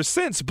at it ever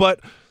since.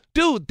 But,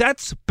 dude,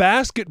 that's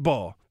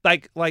basketball.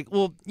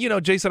 Well,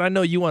 Jason, I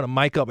know you want to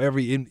mic up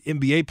every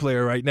NBA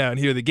player right now and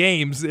hear the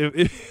games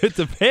if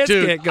the fans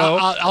can't go.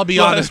 I'll be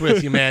honest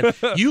with you, man.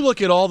 You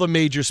look at all the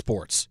major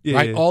sports,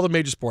 right? All the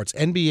major sports,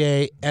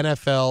 NBA,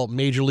 NFL,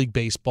 Major League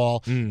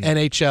Baseball,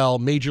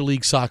 NHL, Major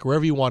League Soccer,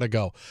 wherever you want to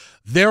go.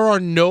 There are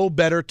no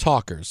better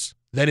talkers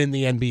than in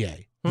the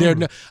NBA.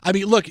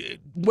 Look,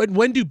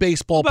 when do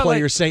baseball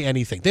players say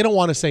anything? They don't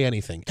want to say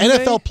anything.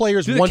 NFL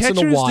players once in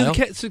a while.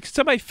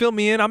 Somebody fill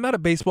me in. I'm not a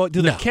baseball.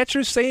 Do the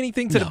catchers say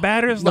anything to the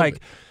batters? No.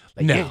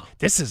 Hey,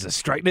 this is a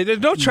strike. There's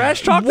no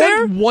trash talk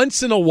there?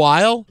 Once in a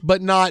while,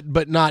 but not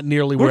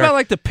nearly. What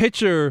about the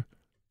pitcher?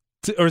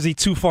 Or is he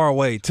too far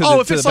away?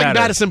 If it's like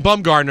Madison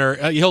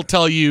Bumgarner, he'll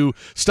tell you,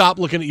 stop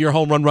looking at your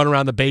home run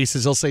around the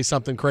bases. He'll say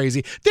something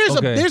crazy.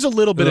 There's a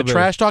little bit of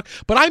trash talk,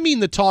 but I mean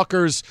the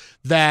talkers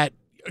that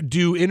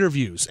do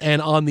interviews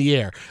and on the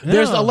air.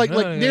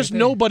 There's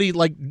nobody,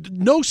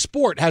 no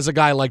sport has a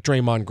guy like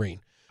Draymond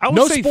Green. I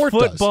would say sport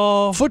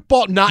football. Does.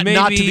 Football, not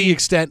to the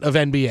extent of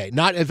NBA.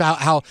 Not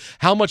about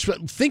how much.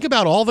 Think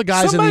about all the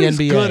guys Somebody's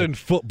in the NBA. Good in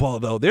football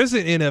though. There's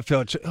an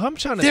NFL. I'm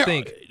trying to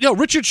think.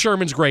 Richard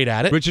Sherman's great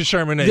at it. Richard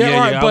Sherman.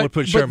 I would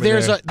put Sherman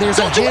there. There's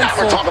a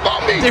handful.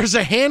 There's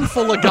a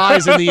handful of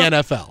guys in the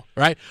NFL,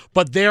 right?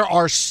 But there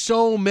are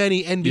so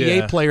many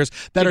NBA players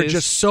that are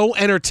just so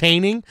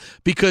entertaining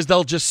because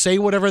they'll just say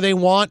whatever they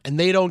want and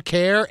they don't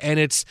care, and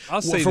it's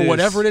for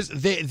whatever it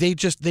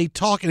is. They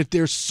talk and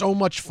they're so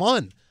much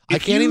fun. I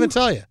can't even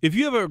tell you. If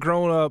you ever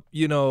grown up,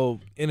 in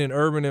an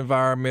urban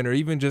environment or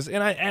even just,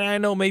 and I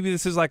know maybe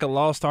this is like a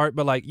lost art,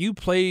 but you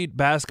played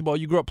basketball,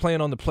 you grew up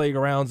playing on the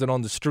playgrounds and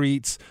on the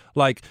streets,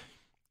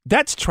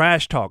 that's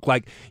trash talk.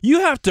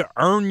 You have to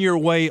earn your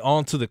way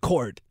onto the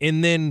court.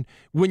 And then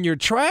when you're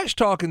trash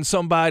talking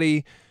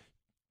somebody,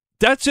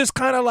 that's just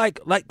kind of like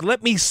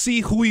let me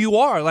see who you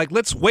are.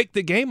 Let's wake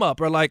the game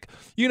up. Or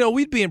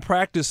we'd be in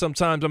practice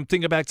sometimes. I'm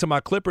thinking back to my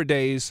Clipper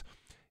days,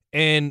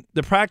 and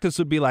the practice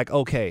would be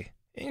okay.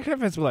 And your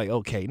friends were like,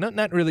 okay,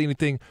 not really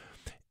anything.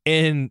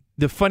 And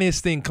the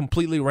funniest thing,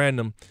 completely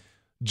random,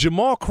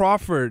 Jamal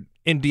Crawford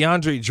and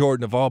DeAndre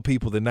Jordan, of all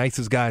people, the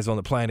nicest guys on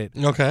the planet,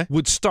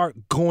 would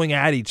start going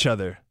at each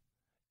other.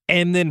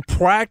 And then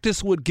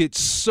practice would get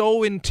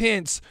so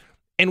intense,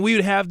 and we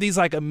would have these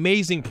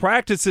amazing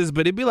practices,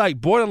 but it'd be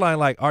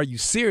borderline, are you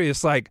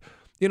serious?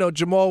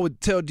 Jamal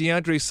would tell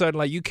DeAndre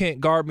Sutton, you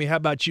can't guard me. How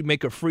about you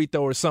make a free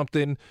throw or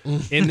something?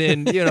 And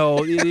then,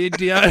 DeAndre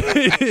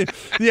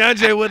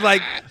would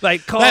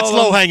call That's him.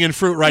 low-hanging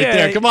fruit right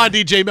there. Come on,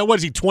 DJ, man. What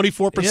is he,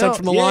 24%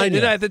 from the line?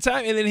 Yeah, at the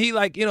time. And then he,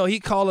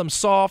 he'd call him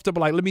soft or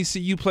let me see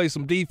you play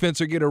some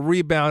defense or get a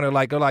rebound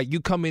or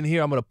you come in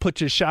here, I'm going to put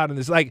your shot in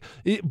this.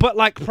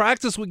 But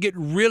practice would get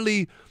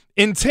really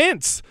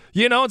intense,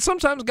 and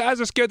sometimes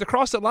guys are scared to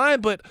cross the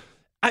line, but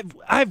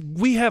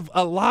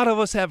a lot of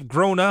us have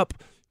grown up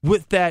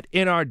with that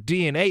in our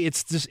DNA.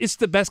 It's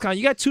the best kind.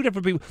 You got two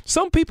different people.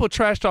 Some people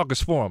trash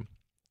talkers for them.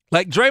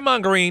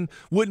 Draymond Green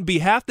wouldn't be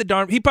half the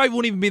darn. He probably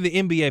wouldn't even be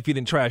in the NBA if he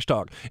didn't trash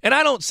talk. And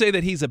I don't say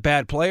that he's a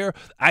bad player.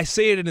 I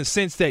say it in the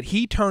sense that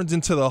he turns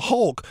into the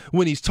Hulk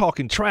when he's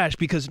talking trash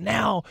because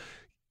now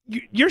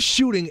you're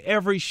shooting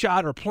every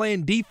shot or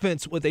playing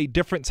defense with a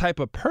different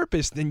type of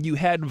purpose than you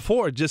had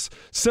before, just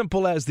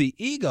simple as the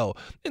ego.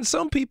 And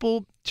some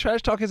people,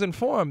 trash talk isn't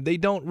for them. They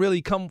don't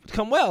really come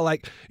well.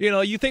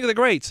 You think of the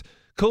greats.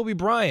 Kobe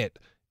Bryant,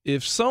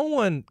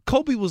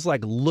 Kobe was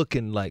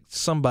looking like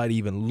somebody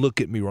even look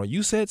at me wrong.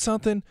 You said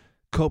something,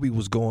 Kobe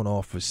was going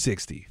off for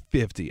 60,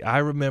 50. I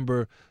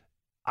remember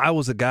I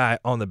was a guy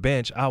on the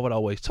bench, I would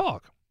always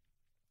talk.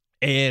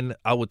 And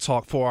I would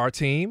talk for our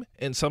team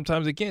and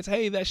sometimes against,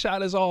 hey, that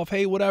shot is off,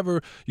 hey,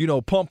 whatever,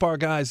 pump our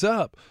guys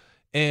up.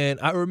 And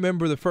I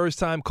remember the first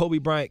time Kobe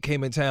Bryant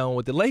came in town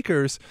with the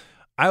Lakers,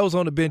 I was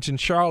on the bench in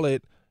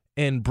Charlotte,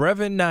 and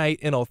Brevin Knight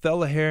and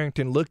Othello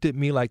Harrington looked at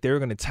me like they were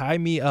going to tie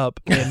me up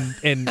and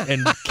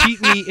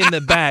keep me in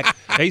the back.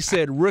 They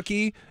said,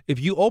 rookie, if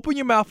you open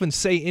your mouth and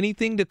say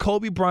anything to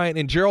Kobe Bryant,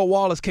 and Gerald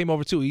Wallace came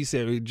over too. He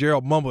said,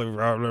 Gerald mumbled,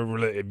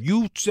 if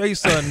you say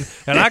something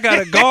and I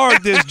got to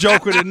guard this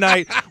joker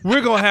tonight,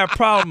 we're going to have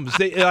problems.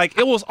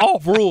 It was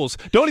off rules.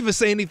 Don't even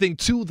say anything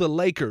to the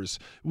Lakers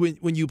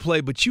when you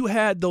play. But you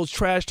had those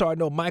trash talk. I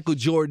know Michael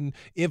Jordan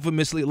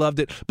infamously loved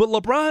it. But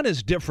LeBron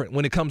is different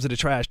when it comes to the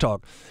trash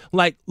talk.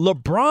 Like,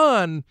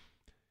 LeBron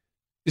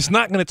is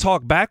not going to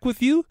talk back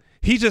with you.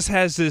 He just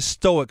has this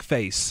stoic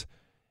face.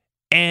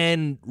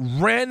 And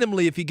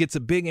randomly, if he gets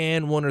a big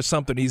and one or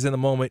something, he's in the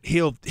moment,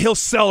 he'll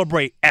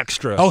celebrate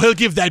extra. Oh, he'll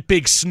give that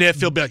big sniff.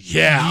 He'll be like,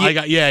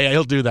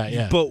 he'll do that,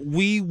 yeah. But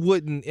we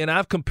wouldn't, and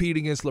I've competed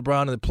against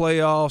LeBron in the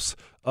playoffs,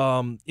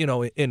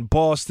 in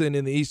Boston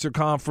in the Eastern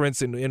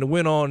Conference, and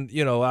went on,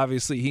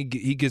 obviously he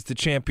gets the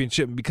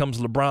championship and becomes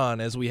LeBron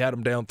as we had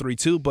him down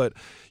 3-2. But,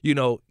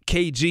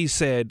 KG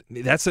said,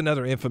 that's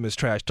another infamous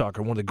trash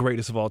talker, one of the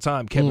greatest of all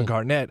time, Kevin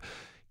Garnett.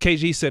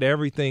 KG said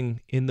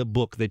everything in the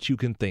book that you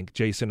can think.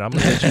 Jason, I'm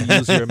going to let you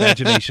use your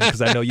imagination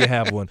because I know you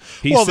have one.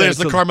 There's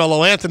the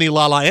Carmelo Anthony,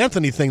 Lala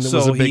Anthony thing that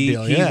was a big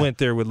deal. He went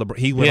there with LeBron.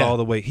 He went all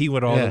the way. He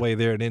went all the way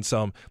there and then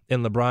some.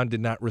 And LeBron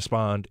did not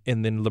respond.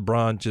 And then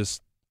LeBron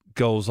just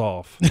goes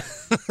off.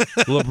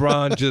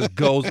 LeBron just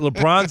goes.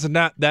 LeBron's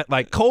not that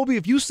like Kobe.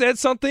 If you said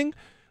something,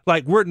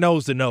 like we're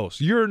nose to nose.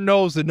 You're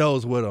nose to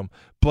nose with him.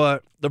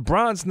 But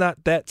LeBron's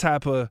not that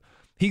type of.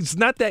 He's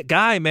not that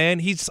guy, man.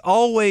 He's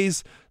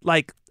always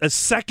like a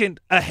second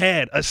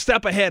ahead, a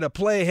step ahead, a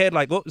play ahead.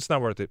 Like, it's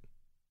not worth it.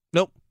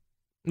 Nope,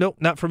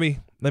 not for me.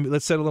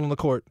 Let's settle it on the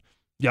court.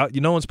 Yeah,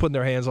 no one's putting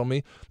their hands on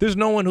me. There's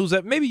no one who's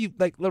like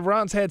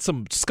LeBron's had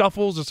some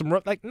scuffles or some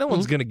no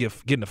one's gonna get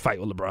in a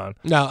fight with LeBron.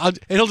 No, and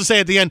he'll just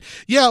say at the end,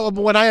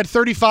 when I had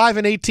 35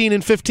 and 18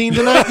 and 15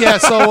 tonight. Yeah,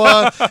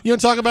 so you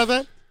want to talk about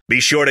that? Be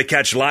sure to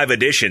catch live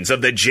editions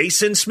of The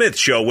Jason Smith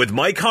Show with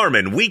Mike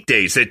Harmon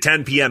weekdays at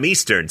 10 p.m.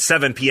 Eastern,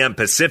 7 p.m.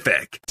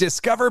 Pacific.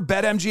 Discover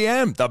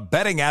BetMGM, the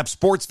betting app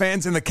sports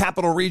fans in the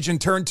capital region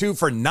turn to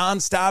for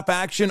nonstop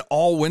action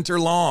all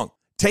winter long.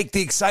 Take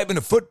the excitement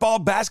of football,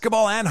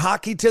 basketball, and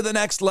hockey to the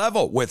next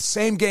level with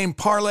same-game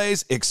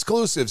parlays,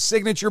 exclusive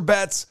signature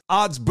bets,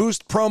 odds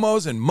boost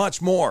promos, and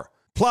much more.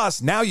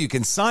 Plus, now you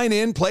can sign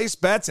in, place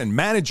bets, and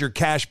manage your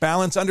cash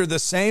balance under the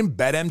same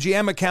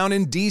BetMGM account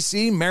in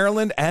D.C.,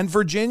 Maryland, and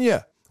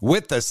Virginia.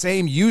 With the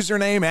same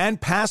username and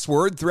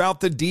password throughout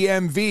the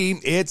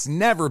DMV, it's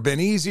never been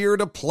easier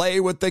to play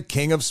with the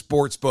king of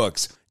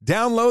sportsbooks.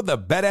 Download the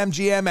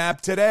BetMGM app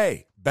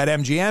today.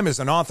 BetMGM is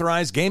an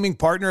authorized gaming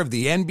partner of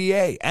the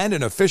NBA and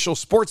an official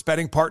sports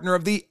betting partner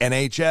of the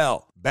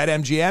NHL.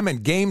 BetMGM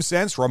and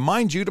GameSense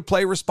remind you to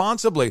play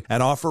responsibly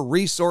and offer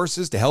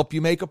resources to help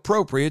you make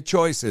appropriate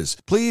choices.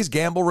 Please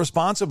gamble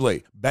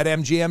responsibly.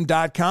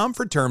 BetMGM.com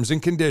for terms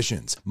and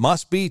conditions.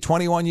 Must be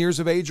 21 years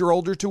of age or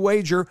older to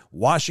wager.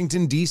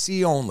 Washington,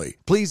 D.C. only.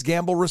 Please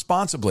gamble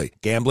responsibly.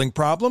 Gambling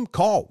problem?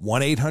 Call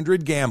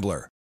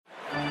 1-800-GAMBLER.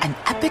 An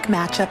epic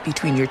matchup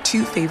between your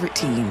two favorite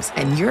teams,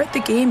 and you're at the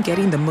game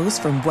getting the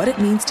most from what it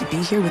means to be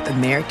here with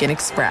American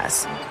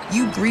Express.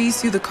 You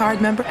breeze through the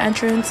card member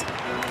entrance,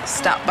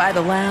 stop by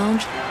the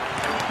lounge.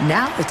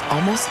 Now it's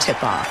almost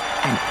tip-off,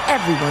 and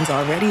everyone's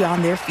already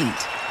on their feet.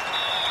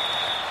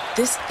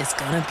 This is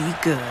gonna be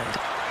good.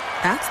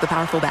 That's the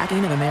powerful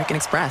backing of American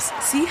Express.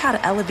 See how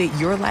to elevate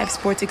your live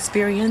sports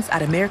experience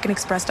at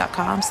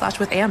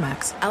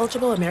americanexpress.com/withAmex.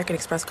 Eligible American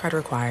Express card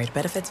required.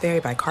 Benefits vary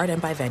by card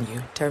and by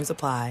venue. Terms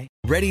apply.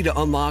 Ready to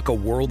unlock a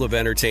world of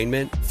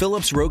entertainment?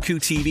 Philips Roku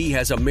TV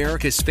has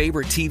America's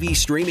favorite TV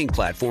streaming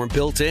platform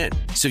built in.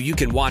 So you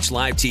can watch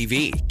live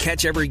TV,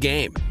 catch every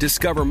game,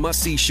 discover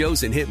must-see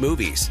shows and hit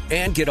movies,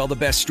 and get all the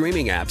best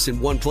streaming apps in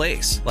one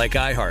place. Like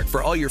iHeart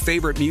for all your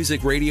favorite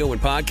music, radio,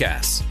 and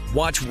podcasts.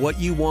 Watch what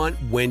you want,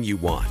 when you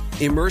want.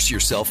 Immerse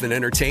yourself in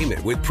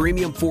entertainment with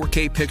premium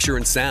 4K picture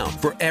and sound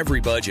for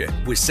every budget,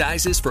 with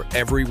sizes for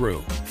every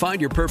room.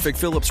 Find your perfect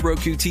Philips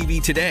Roku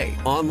TV today,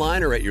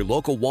 online or at your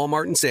local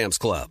Walmart and Sam's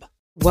Club.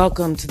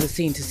 Welcome to the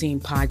Scene to Scene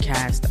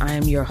podcast. I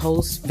am your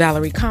host,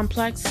 Valerie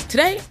Complex.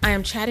 Today, I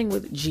am chatting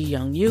with Ji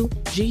Young Yu.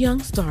 Ji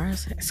Young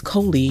stars as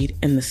co-lead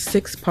in the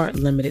 6-part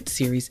limited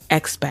series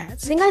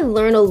Expats. I think I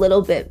learn a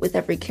little bit with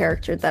every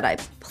character that I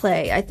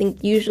play. I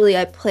think usually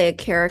I play a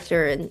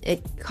character and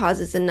it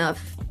causes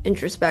enough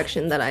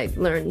introspection that I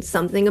learn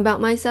something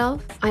about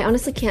myself. I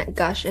honestly can't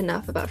gush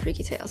enough about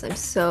Freaky Tales. I'm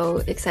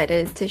so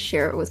excited to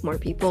share it with more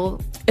people.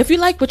 If you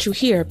like what you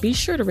hear, be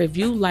sure to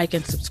review, like,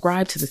 and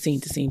subscribe to the Scene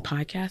to Scene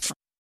podcast.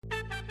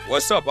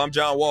 What's up? I'm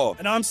John Wall.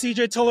 And I'm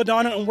CJ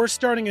Toledano, and we're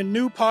starting a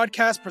new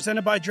podcast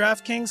presented by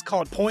DraftKings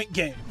called Point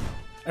Game.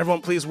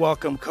 Everyone, please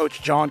welcome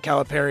Coach John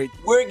Calipari.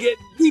 We're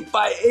getting beat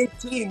by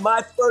 18.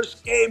 My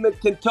first game in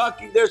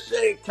Kentucky, they're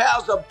saying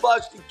Cal's a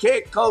bust. He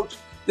can't coach.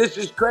 this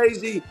is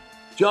crazy.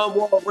 John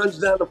Wall runs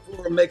down the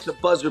floor and makes a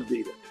buzzer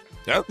beater.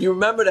 Yep. You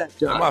remember that,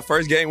 John? That's my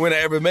first game winner I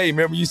ever made.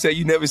 Remember you said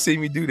you never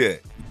seen me do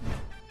that.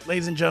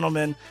 Ladies and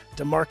gentlemen,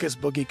 DeMarcus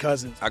Boogie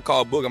Cousins. I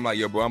called Book. I'm like,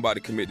 yo, bro, I'm about to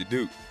commit to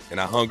Duke. And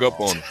I hung up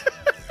on him.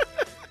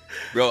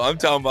 Bro, I'm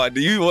talking about, do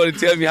you want to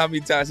tell me how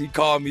many times he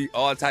called me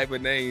all type of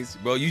names?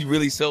 Bro, you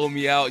really sold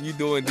me out. You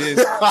doing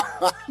this.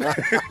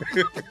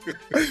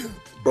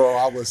 Bro,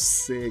 I was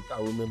sick.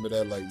 I remember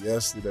that like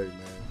yesterday, man.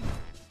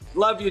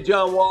 Love you,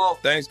 John Wall.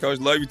 Thanks, Coach.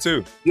 Love you,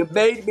 too. You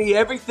made me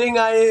everything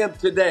I am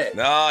today.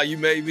 Nah, you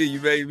made me.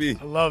 You made me.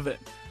 I love it.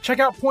 Check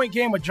out Point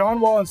Game with John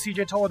Wall and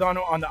CJ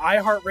Toledano on the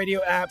iHeartRadio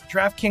app,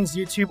 DraftKings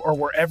YouTube, or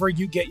wherever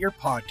you get your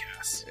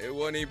podcasts. It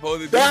wasn't even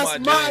supposed to be That's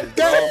my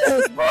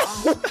game, bro.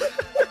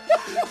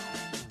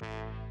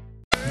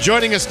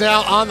 Joining us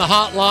now on the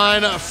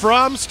hotline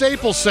from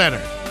Staples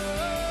Center.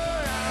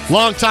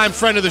 Longtime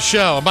friend of the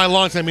show. And by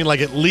long time, I mean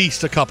like at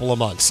least a couple of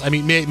months. I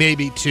mean,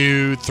 maybe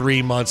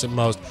 2-3 months at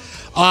most.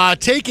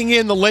 Taking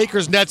in the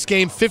Lakers-Nets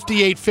game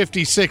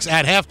 58-56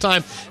 at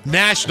halftime.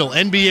 National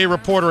NBA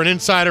reporter and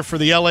insider for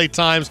the LA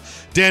Times,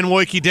 Dan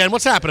Wojcicki. Dan,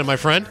 what's happening, my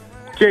friend?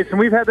 Jason,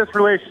 we've had this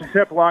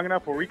relationship long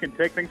enough where we can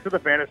take things to the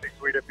fantasy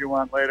suite if you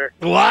want later.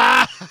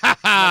 Wow!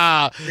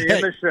 See you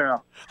in the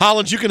show.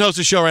 Hollins, you can host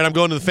a show, right? I'm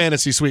going to the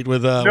fantasy suite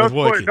with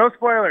Wojcicki. No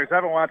spoilers. I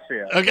haven't watched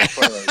it yet. Okay.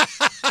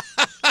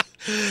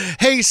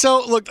 Hey,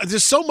 so look,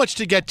 there's so much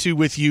to get to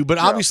with you, but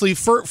obviously,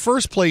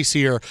 first place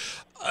here.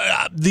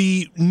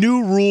 The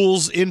new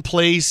rules in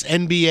place,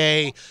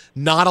 NBA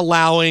not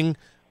allowing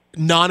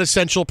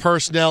non-essential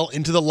personnel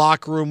into the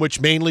locker room, which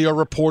mainly are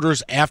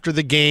reporters after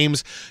the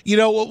games. You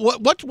know,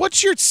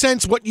 what's your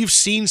sense, what you've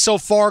seen so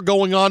far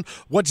going on?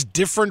 What's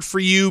different for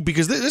you?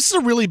 Because this is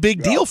a really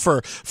big deal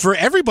for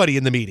everybody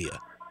in the media.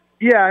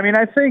 Yeah, I mean,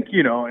 I think,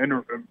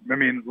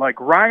 like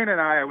Ryan and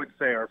I would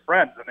say are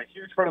friends. And a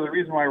huge part of the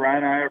reason why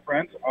Ryan and I are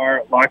friends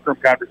are locker room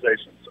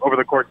conversations over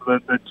the course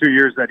of the 2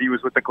 years that he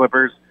was with the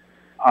Clippers.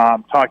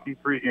 Talking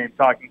pregame,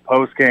 talking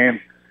postgame,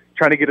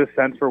 trying to get a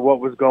sense for what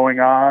was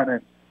going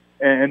on,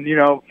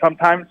 and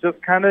sometimes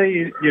just kind of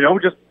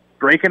just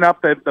breaking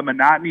up the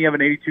monotony of an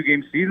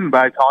 82-game season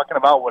by talking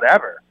about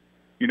whatever,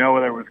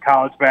 whether it was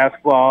college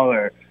basketball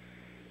or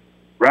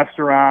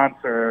restaurants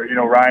or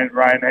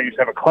Ryan used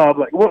to have a club,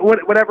 like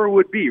whatever it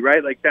would be,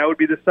 right? Like that would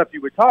be the stuff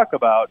you would talk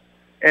about,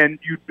 and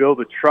you'd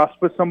build a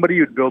trust with somebody,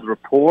 you'd build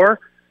rapport,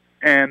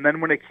 and then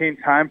when it came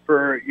time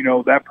for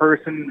that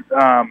person.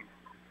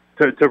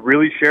 To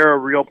really share a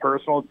real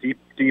personal,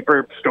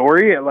 deeper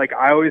story. And like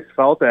I always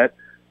felt that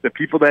the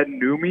people that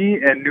knew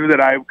me and knew that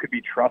I could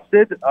be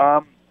trusted,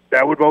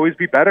 that would always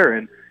be better.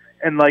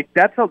 And like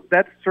that's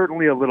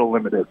certainly a little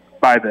limited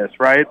by this,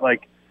 right?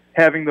 Like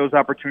having those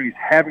opportunities,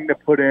 having to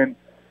put in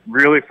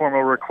really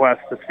formal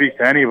requests to speak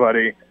to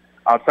anybody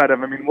outside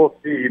of. I mean, we'll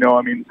see. In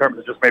terms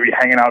of just maybe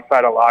hanging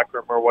outside a locker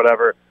room or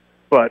whatever.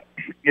 But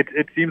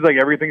it seems like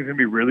everything's going to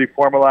be really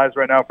formalized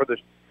right now for the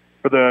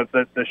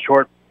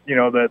short.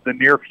 The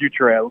near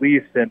future at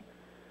least. And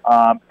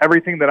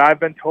everything that I've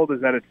been told is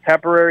that it's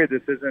temporary.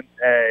 This isn't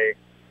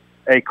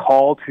a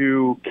call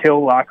to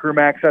kill locker room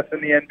access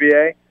in the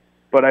NBA.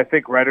 But I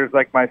think writers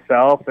like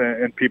myself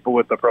and people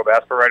with the Pro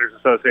Basketball Writers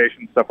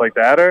Association, stuff like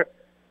that,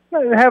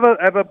 have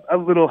a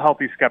little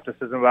healthy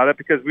skepticism about it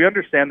because we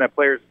understand that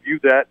players view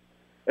that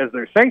as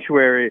their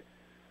sanctuary.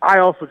 I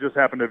also just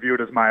happen to view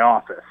it as my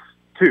office,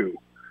 too.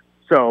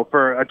 So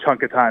for a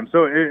chunk of time.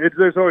 So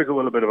there's always a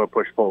little bit of a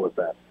push-pull with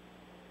that.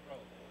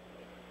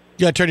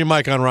 You got to turn your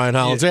mic on, Ryan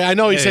Hollins. I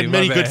know he said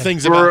many good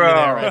things about you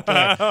there. Right?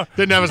 But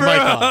didn't have his mic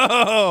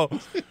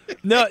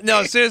on.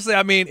 No, seriously.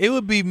 I mean, it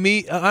would be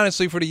me,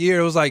 honestly, for the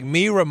year. It was like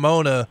me,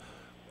 Ramona,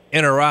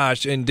 and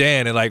Arash and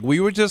Dan. And, like, we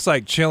were just,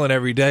 like, chilling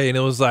every day. And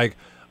it was like,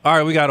 all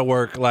right, we got to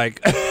work.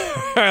 Like,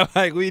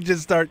 like we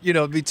just start,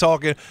 be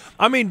talking.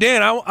 I mean,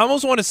 Dan, I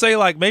almost want to say,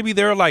 like, maybe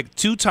there are, like,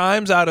 2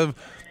 times out of,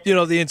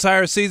 the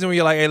entire season where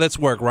you're like, hey, let's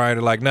work, Ryan.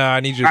 Or like, nah,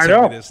 I need you to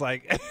tell me this.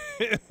 Like,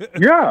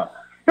 yeah.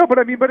 No, but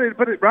I mean,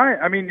 Ryan,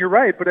 I mean, you're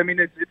right. But I mean,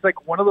 it's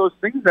like one of those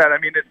things that, I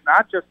mean, it's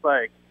not just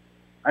like,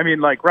 I mean,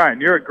 like,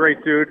 Ryan, you're a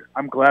great dude.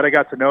 I'm glad I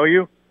got to know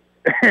you.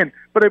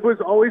 But it was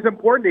always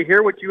important to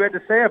hear what you had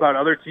to say about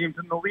other teams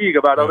in the league,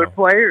 about other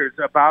players,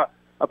 about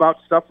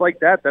stuff like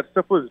that. That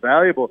stuff was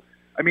valuable.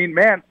 I mean,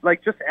 man,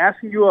 like just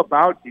asking you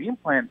about game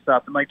plan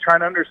stuff and like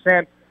trying to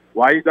understand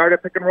why you guard a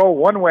pick and roll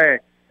one way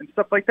and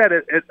stuff like that.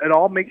 It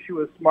all makes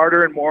you a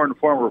smarter and more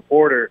informed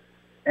reporter.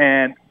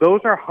 And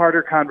those are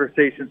harder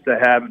conversations to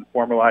have in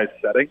formalized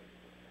settings.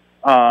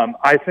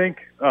 I think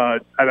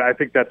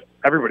that's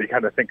everybody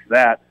kind of thinks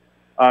that.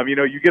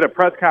 You get a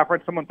press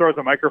conference, someone throws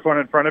a microphone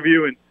in front of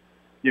you, and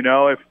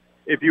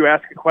if you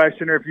ask a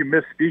question or if you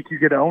misspeak, you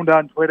get owned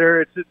on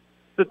Twitter. It's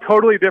a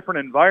totally different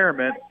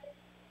environment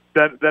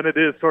than it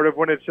is sort of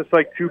when it's just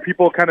like two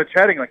people kind of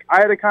chatting. Like I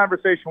had a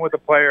conversation with a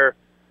player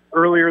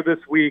earlier this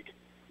week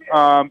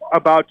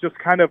about just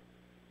kind of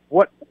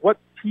what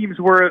teams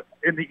were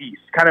in the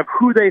East, kind of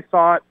who they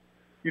thought,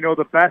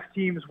 the best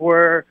teams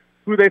were,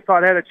 who they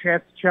thought had a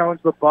chance to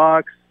challenge the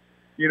Bucks,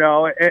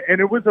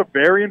 and it was a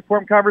very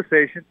informed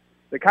conversation.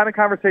 The kind of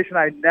conversation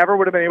I never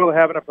would have been able to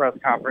have in a press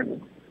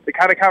conference. The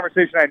kind of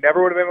conversation I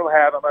never would have been able to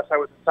have unless I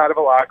was inside of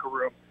a locker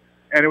room,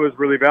 and it was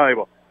really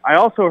valuable. I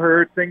also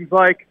heard things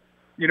like,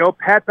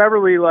 Pat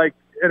Beverly, like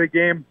at a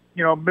game,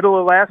 middle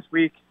of last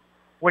week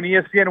when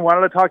ESPN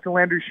wanted to talk to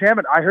Landry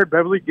Shamet, I heard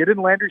Beverly get in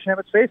Landry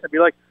Shamet's face and be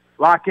like,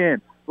 lock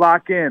in,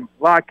 lock in,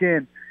 lock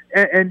in.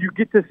 And you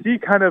get to see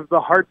kind of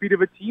the heartbeat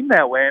of a team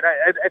that way. And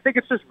I think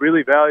it's just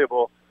really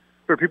valuable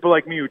for people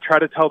like me who try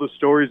to tell the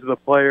stories of the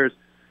players,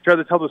 try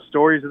to tell the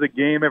stories of the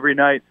game every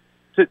night,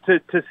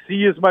 to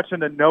see as much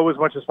and to know as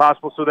much as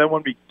possible so that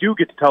when we do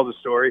get to tell the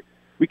story,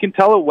 we can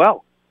tell it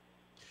well.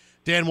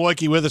 Dan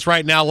Wojcicki with us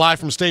right now, live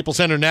from Staples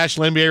Center,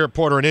 national NBA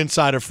reporter and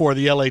insider for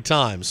the LA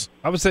Times.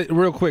 I would say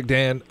real quick,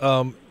 Dan,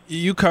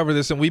 you cover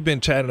this, and we've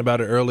been chatting about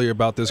it earlier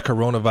about this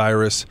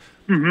coronavirus.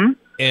 Mm-hmm.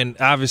 And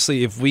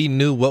obviously, if we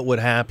knew what would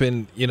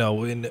happen,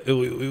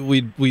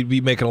 we'd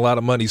be making a lot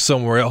of money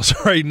somewhere else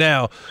right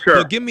now. Sure.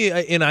 So give me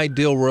an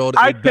ideal world.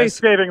 I'd say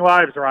saving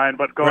lives, Ryan,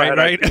 but go ahead.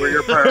 Right. Where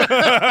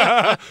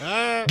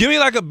you're Give me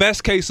like a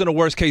best case and a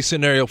worst case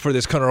scenario for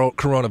this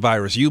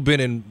coronavirus. You've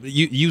been in,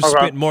 you've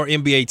spent more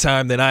NBA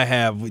time than I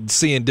have,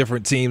 seeing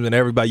different teams and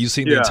everybody. You've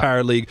seen the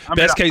entire league.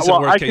 Best case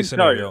and worst case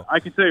scenario. I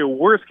can tell you,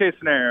 worst case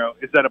scenario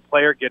is that a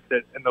player gets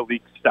it and the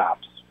league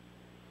stops.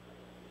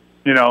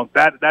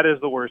 That is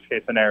the worst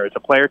case scenario. It's a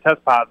player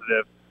tests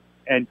positive,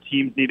 and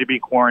teams need to be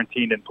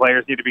quarantined, and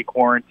players need to be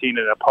quarantined,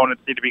 and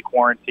opponents need to be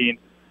quarantined,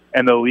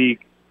 and the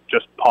league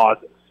just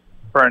pauses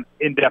for an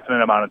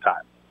indefinite amount of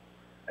time.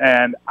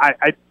 And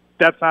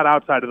that's not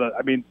outside of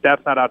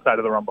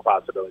the realm of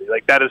possibility.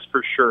 Like, that is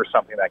for sure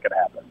something that could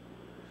happen.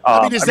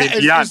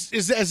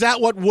 Is that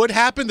what would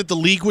happen? That the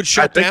league would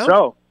shut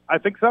down? I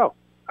think so.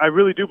 I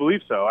really do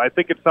believe so. I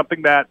think it's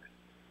something that.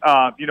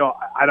 I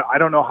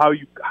don't know how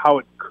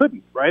it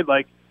couldn't, right?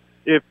 Like,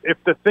 if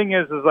the thing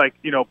is like,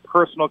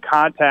 personal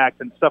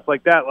contact and stuff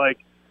like that. Like,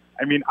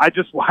 I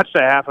just watched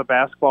a half of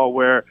basketball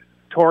where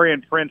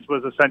Taurean Prince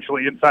was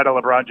essentially inside of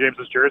LeBron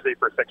James's jersey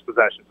for 6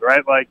 possessions,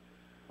 right?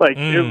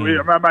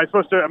 Am I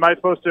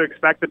supposed to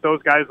expect that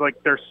those guys,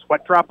 like, their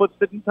sweat droplets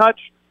didn't touch,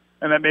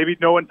 and that maybe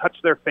no one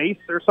touched their face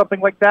or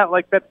something like that?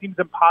 Like, that seems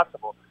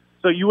impossible.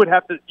 So you would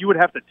have to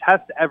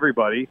test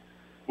everybody,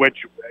 which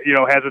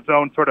has its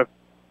own sort of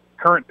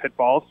current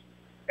pitfalls,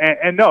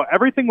 and no,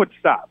 everything would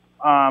stop.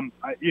 I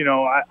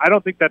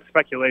don't think that's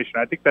speculation.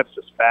 I think that's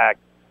just fact.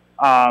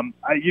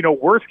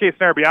 Worst case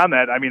scenario beyond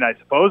that, I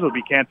suppose it would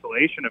be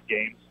cancellation of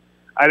games.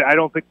 I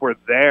don't think we're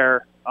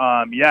there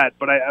yet,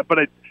 but I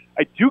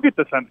do get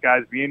the sense,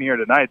 guys, being here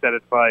tonight, that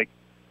it's like,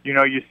 you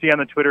see on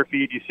the Twitter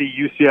feed, you see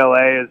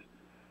UCLA is,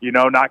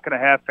 not going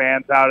to have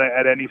fans out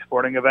at any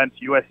sporting events.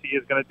 USC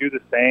is going to do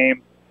the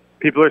same.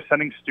 People are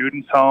sending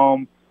students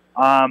home.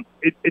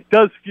 It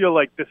does feel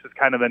like this is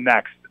kind of the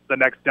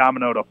next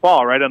domino to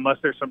fall, right? Unless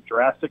there's some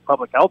drastic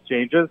public health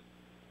changes,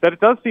 that it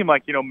does seem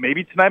like,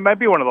 maybe tonight might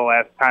be one of the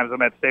last times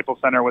I'm at Staples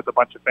Center with a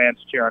bunch of fans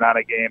cheering on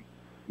a game.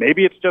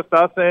 Maybe it's just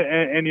us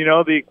and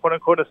the quote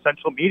unquote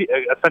essential people,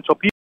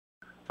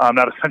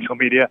 not essential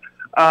media,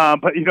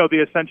 but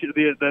the essential,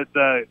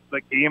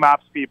 the game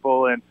ops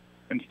people and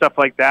stuff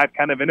like that,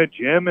 kind of in a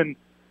gym, and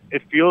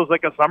it feels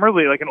like a summer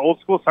league, like an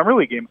old school summer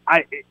league game.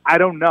 I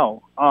don't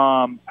know.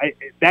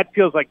 That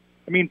feels like,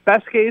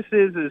 best case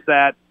is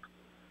that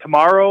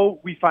tomorrow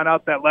we find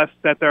out that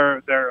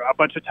there are a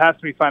bunch of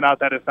tests, and we find out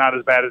that it's not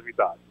as bad as we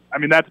thought.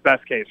 That's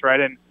best case, right?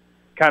 And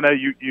kind of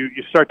you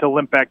start to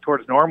limp back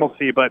towards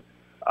normalcy, but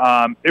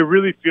it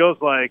really feels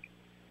like,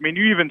 you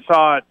even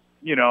saw it,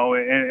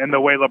 in the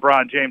way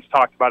LeBron James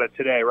talked about it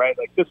today, right?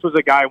 Like, this was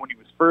a guy, when he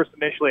was first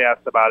initially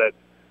asked about it,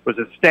 was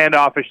as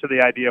standoffish to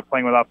the idea of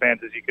playing without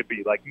fans as you could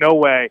be. Like, no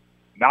way,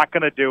 not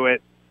going to do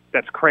it.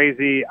 That's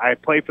crazy. I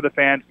play for the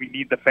fans. We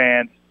need the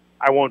fans.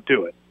 I won't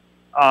do it.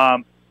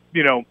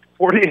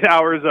 48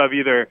 hours of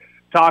either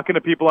talking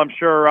to people I'm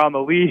sure around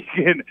the league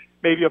and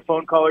maybe a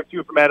phone call or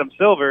two from Adam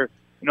Silver,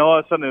 and all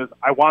of a sudden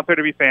I want there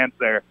to be fans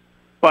there.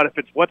 But if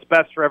it's what's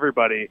best for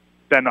everybody,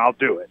 then I'll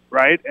do it,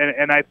 right?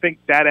 And I think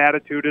that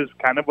attitude is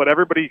kind of what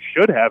everybody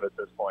should have at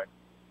this point.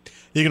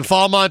 You can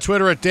follow him on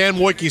Twitter at Dan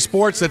Wojcicki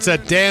Sports. That's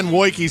at Dan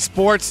Wojcicki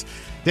Sports.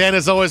 Dan,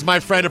 as always, my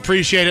friend,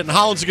 appreciate it. And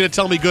Holland's going to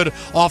tell me good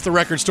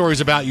off-the-record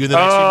stories about you in the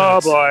next few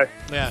minutes. Oh, boy.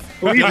 Yeah.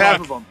 Believe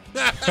half of them.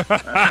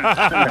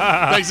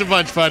 Thanks a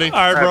bunch, buddy.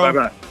 All right, bro.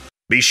 Bye-bye.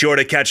 Be sure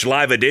to catch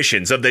live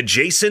editions of The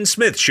Jason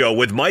Smith Show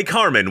with Mike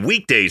Harmon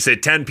weekdays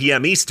at 10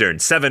 p.m. Eastern,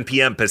 7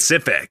 p.m.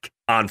 Pacific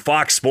on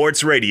Fox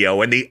Sports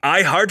Radio and the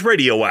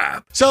iHeartRadio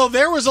app. So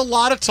there was a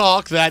lot of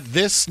talk that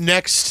this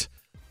next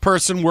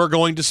person we're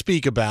going to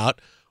speak about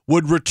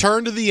would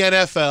return to the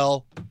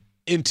NFL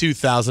in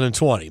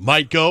 2020.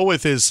 Might go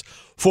with his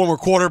former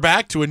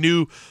quarterback to a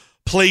new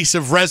place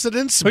of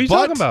residence. What are you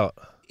talking about?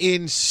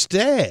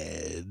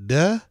 Instead,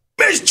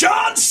 Miss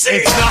John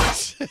Cena.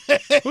 It's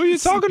not. Who are you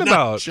talking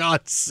about? John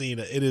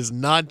Cena. It is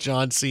not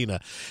John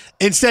Cena.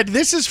 Instead,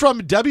 this is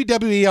from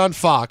WWE on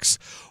Fox,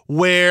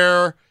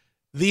 where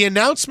the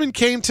announcement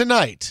came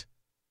tonight.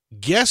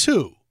 Guess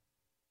who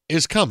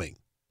is coming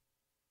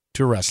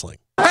to wrestling?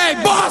 Hey,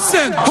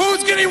 Boston,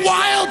 who's getting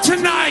wild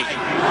tonight?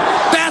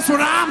 That's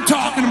what I'm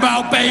talking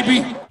about,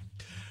 baby.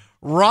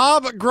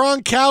 Rob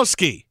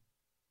Gronkowski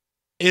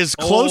is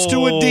close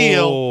to a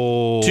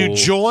deal to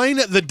join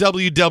the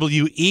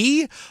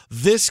WWE.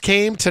 This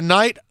came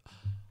tonight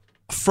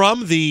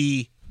from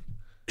the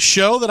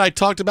show that I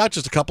talked about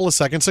just a couple of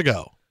seconds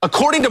ago.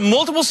 According to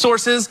multiple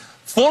sources,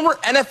 former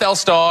NFL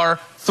star,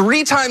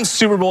 3-time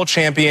Super Bowl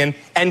champion,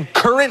 and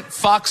current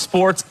Fox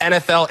Sports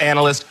NFL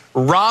analyst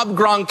Rob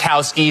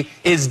Gronkowski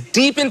is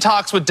deep in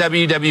talks with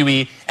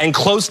WWE and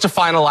close to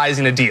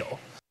finalizing a deal.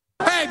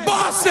 Hey,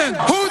 Boston,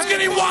 who's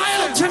getting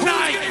wild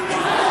tonight?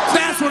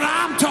 That's what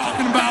I'm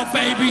talking about,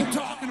 baby.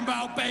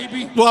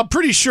 Well, I'm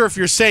pretty sure if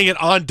you're saying it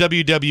on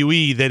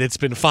WWE that it's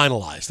been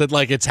finalized, that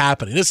like it's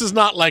happening. This is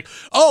not like,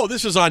 oh,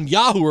 this was on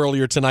Yahoo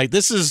earlier tonight.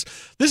 This is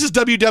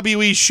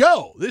WWE's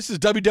show. This is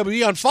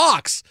WWE on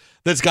Fox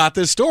that's got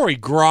this story.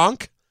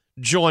 Gronk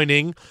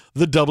joining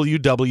the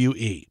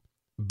WWE.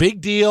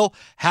 Big deal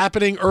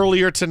happening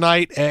earlier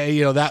tonight.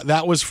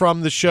 That was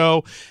from the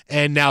show.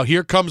 And now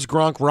here comes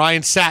Gronk.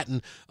 Ryan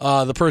Satin,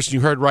 the person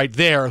you heard right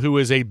there, who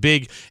is a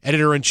big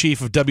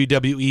editor-in-chief of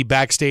WWE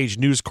Backstage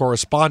News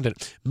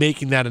correspondent,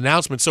 making that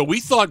announcement. So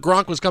we thought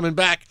Gronk was coming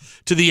back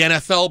to the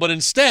NFL, but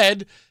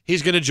instead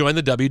he's going to join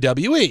the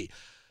WWE.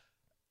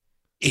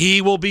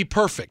 He will be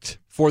perfect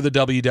for the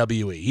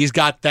WWE. He's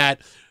got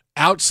that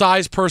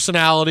outsized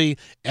personality.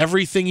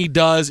 Everything he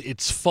does,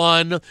 it's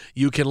fun.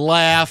 You can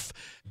laugh.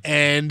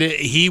 And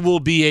he will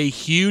be a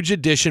huge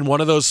addition,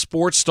 one of those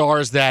sports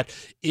stars that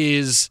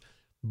is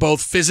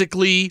both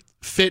physically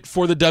fit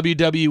for the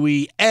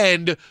WWE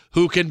and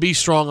who can be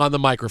strong on the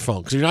microphone.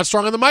 Because if you're not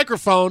strong on the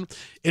microphone,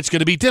 it's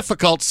going to be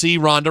difficult to see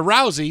Ronda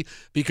Rousey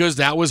because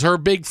that was her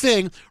big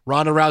thing.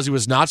 Ronda Rousey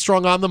was not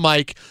strong on the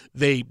mic.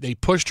 They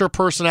pushed her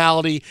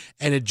personality,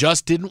 and it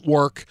just didn't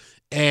work.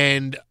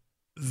 And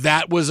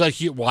that was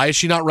why is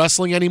she not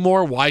wrestling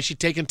anymore? Why is she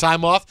taking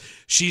time off?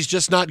 She's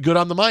just not good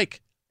on the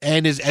mic.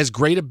 And is as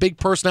great a big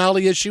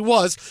personality as she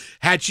was,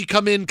 had she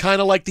come in kind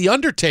of like The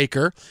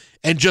Undertaker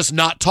and just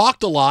not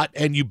talked a lot,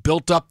 and you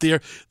built up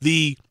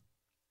the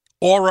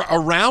aura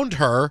around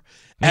her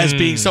as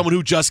being someone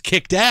who just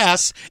kicked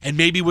ass and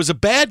maybe was a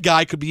bad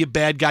guy, could be a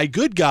bad guy,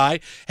 good guy,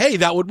 hey,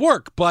 that would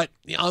work. But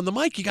on the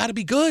mic, you got to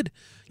be good.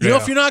 You know,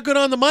 if you're not good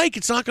on the mic,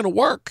 it's not going to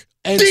work.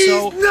 And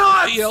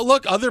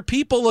look, other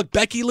people,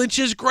 Becky Lynch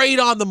is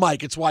great on the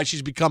mic. It's why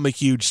she's become a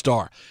huge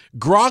star.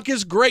 Gronk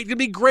is great. Going to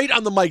be great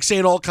on the mic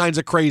saying all kinds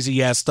of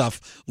crazy-ass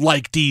stuff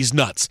like D's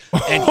nuts.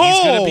 And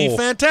he's going to be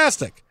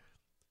fantastic.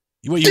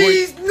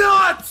 D's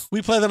nuts!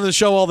 We play that on the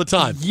show all the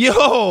time.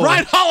 Yo!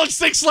 Ryan Hollins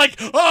thinks like,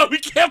 oh, we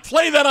can't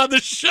play that on the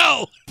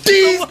show.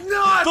 D's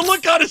nuts! The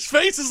look on his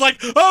face is like,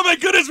 oh my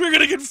goodness, we're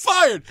going to get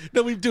fired.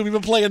 No, we've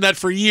been playing that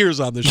for years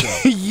on the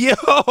show.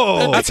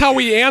 Yo! That's how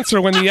we answer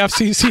when the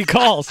FCC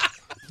calls.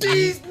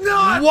 D's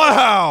nuts!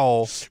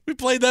 Wow! We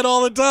played that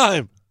all the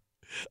time.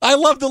 I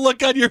love the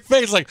look on your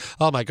face like,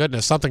 oh my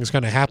goodness, something's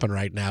going to happen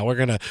right now.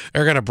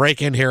 They're gonna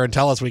break in here and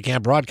tell us we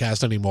can't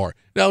broadcast anymore.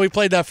 No, we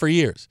played that for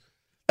years.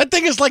 That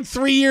thing is like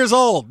 3 years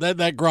old, that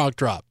Gronk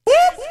drop. Whoop,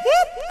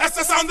 whoop. That's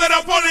the sound of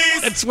the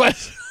police.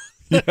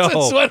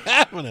 That's what's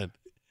happening.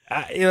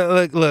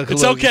 Look.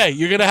 It's okay.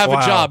 You're going to have a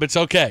job. It's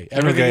okay.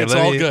 It's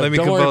all good. Let me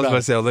compose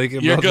myself.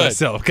 You're good.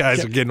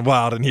 Guys are getting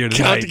wild in here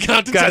tonight.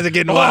 Guys are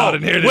getting wild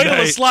in here tonight. Wait till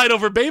the Slide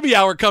Over Baby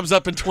Hour comes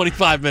up in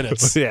 25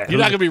 minutes. You're not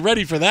going to be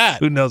ready for that.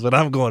 Who knows what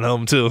I'm going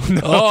home to.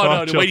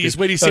 No, wait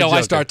till you see how I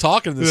start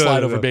talking in the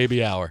Slide Over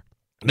Baby Hour.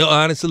 No,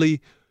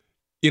 honestly,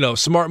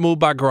 smart move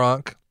by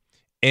Gronk.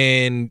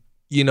 And,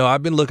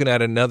 I've been looking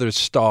at another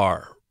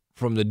star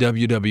from the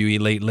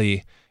WWE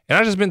lately, and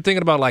I've just been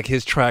thinking about, like,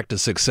 his track to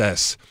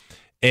success,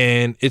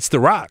 and it's The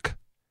Rock.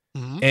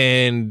 Mm-hmm.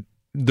 And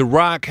The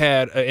Rock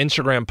had an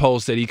Instagram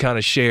post that he kind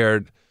of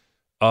shared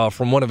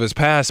from one of his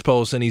past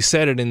posts, and he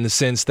said it in the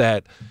sense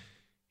that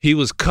he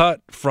was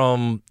cut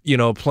from,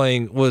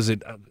 playing,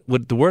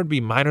 would the word be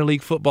minor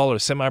league football or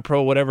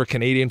semi-pro, whatever,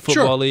 Canadian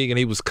Football League, and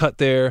he was cut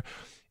there.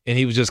 And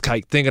he was just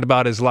thinking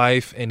about his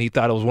life, and he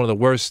thought it was one of the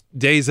worst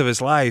days of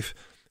his life.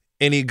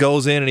 And he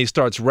goes in and he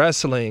starts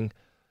wrestling,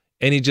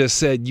 and he just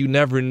said, you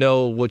never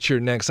know what your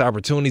next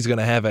opportunity is going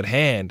to have at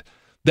hand.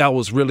 That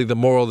was really the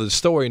moral of the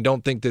story. And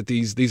don't think that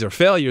these are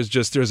failures,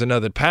 just there's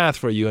another path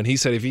for you. And he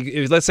said,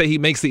 if let's say he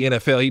makes the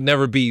NFL, he'd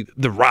never be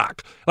The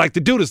Rock. Like, the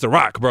dude is The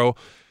Rock, bro.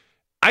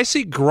 I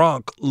see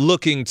Gronk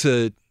looking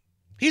to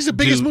He's the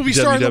biggest movie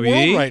star in the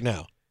world right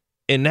now.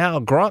 And now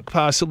Gronk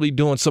possibly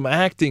doing some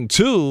acting,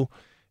 too.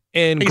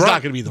 And he's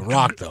not going to be The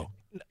Rock, though.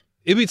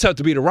 It'd be tough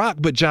to be The Rock,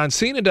 but John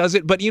Cena does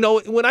it. But,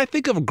 when I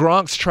think of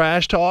Gronk's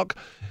trash talk,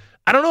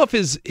 I don't know if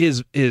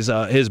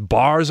his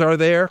bars are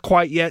there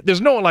quite yet.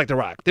 There's no one like The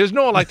Rock. There's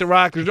no one like The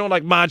Rock. There's no one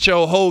like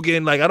Macho,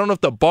 Hogan. Like, I don't know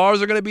if the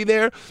bars are going to be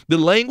there, the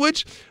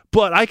language,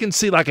 but I can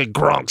see like a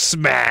Gronk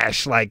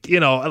smash, like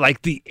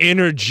the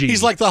energy.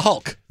 He's like the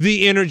Hulk.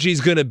 The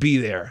energy's going to be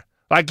there.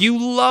 Like, you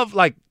love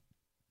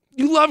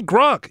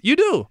Gronk. You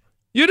do.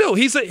 You do.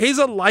 He's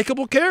a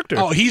likable character.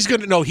 Oh, he's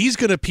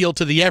gonna appeal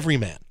to the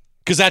everyman.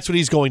 Because that's what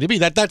he's going to be.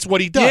 That's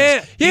what he does.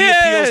 Yeah, he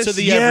appeals to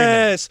the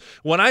everyman. Yes.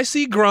 When I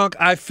see Gronk,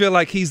 I feel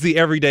like he's the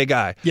everyday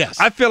guy. Yes.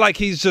 I feel like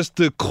he's just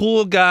the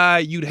cool guy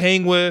you'd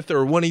hang with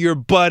or one of your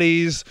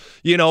buddies,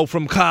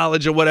 from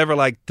college or whatever.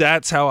 Like,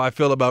 that's how I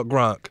feel about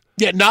Gronk.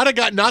 Yeah, not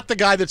the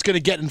guy that's going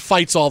to get in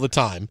fights all the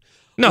time.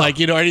 No. Like,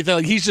 anything.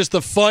 Like, he's just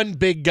the fun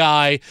big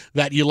guy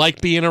that you like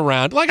being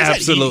around. Like I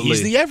said,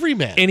 he's the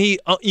everyman. And he,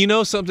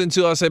 something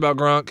too I'll say about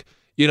Gronk,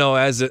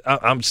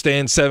 I'm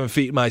staying 7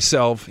 feet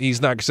myself.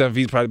 He's not 7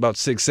 feet, he's probably about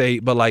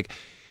 6'8", but like,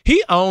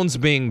 he owns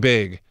being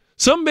big.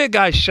 Some big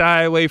guys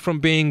shy away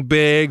from being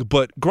big,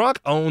 but Gronk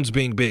owns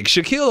being big.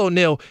 Shaquille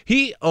O'Neal,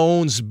 he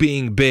owns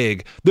being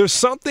big. There's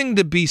something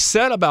to be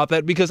said about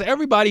that because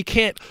everybody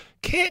can't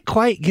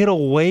quite get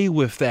away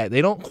with that.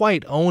 They don't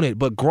quite own it,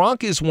 but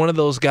Gronk is one of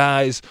those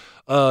guys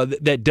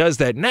that does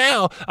that.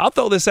 Now, I'll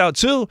throw this out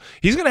too.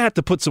 He's going to have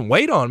to put some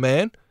weight on,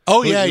 man.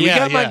 Oh, yeah, we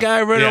got my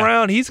guy running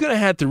around. He's going to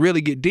have to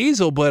really get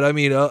diesel, but, I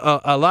mean,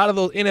 a lot of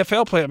those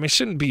NFL players,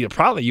 shouldn't be a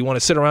problem. You want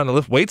to sit around and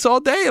lift weights all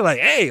day? Like,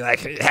 hey,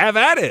 have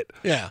at it.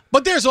 Yeah.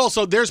 But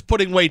there's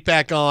putting weight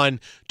back on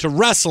to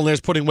wrestle, and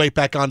there's putting weight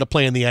back on to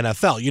play in the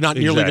NFL. You're not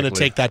nearly going to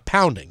take that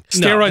pounding.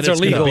 Steroids are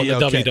legal in the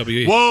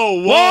WWE.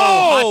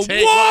 Whoa.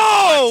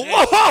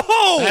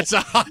 Whoa. That's a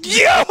hot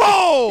Yo!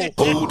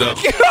 Hold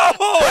up. Yo!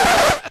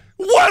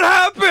 What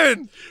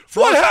happened?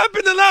 What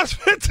happened the last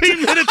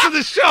 15 minutes of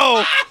the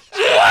show?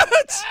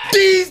 What?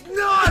 These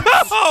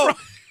nuts! No!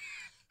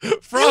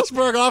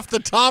 Frostberg off the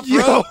top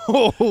rope.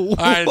 All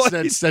right,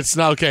 that's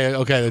not okay.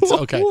 Okay, that's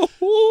okay.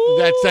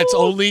 That's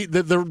only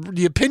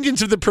the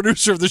opinions of the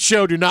producer of the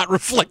show do not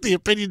reflect the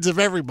opinions of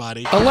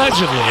everybody.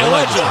 Allegedly.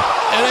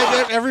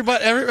 And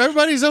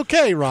everybody's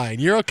okay, Ryan.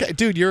 You're okay,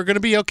 dude. You're going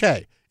to be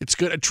okay. It's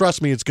good.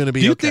 Trust me, it's going to be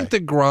okay. Do you think the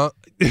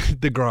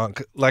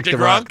Gronk, like the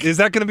Rock, is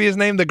that going to be his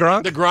name? The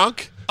Gronk? The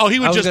Gronk? Oh, he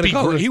would just be.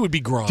 He would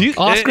be Gronk.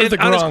 Oscar the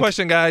Gronk. Honest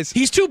question, guys.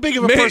 He's too big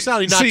of a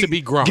personality not to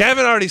be Gronk.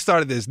 Gavin already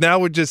started this. Now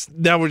we're just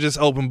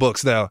open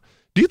books. Now,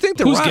 do you think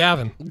the Who's Rock?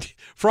 Gavin?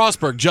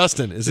 Frostberg.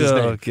 Justin is his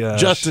name. Gosh.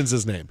 Justin's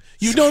his name.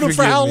 You've known him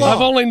for how long?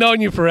 I've only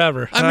known you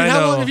forever. I mean,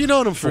 how long have you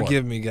known him for?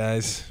 Forgive me,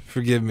 guys.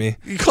 Forgive me.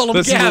 You call him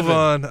Let's Gavin. move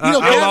on.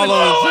 Gavin, all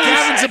over the place.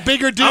 Gavin's a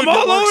bigger dude. I'm that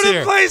all works over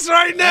here. the place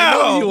right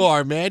now. I know you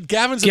are, man.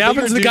 Gavin's a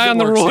bigger the dude guy that on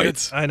the works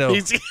roids. here. I know.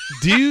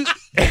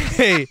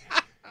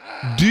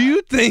 Do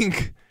you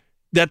think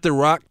that The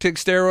Rock took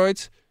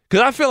steroids?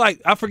 Because I feel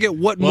like I forget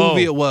what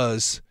movie it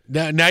was.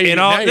 Now No,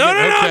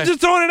 I'm just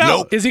throwing it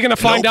out. Is he going to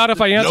find out if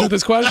I answer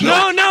this question?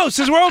 No,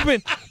 since we're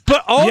open.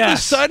 But all of a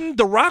sudden,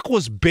 The Rock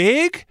was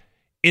big,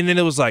 and then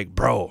it was like,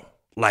 bro,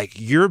 like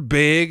you're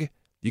big,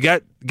 you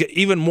got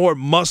even more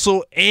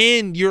muscle,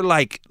 and you're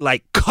like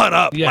cut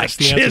up, like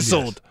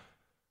chiseled.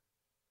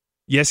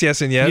 Yes,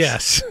 and yes.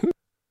 Yes.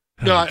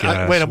 No,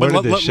 wait a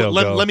minute.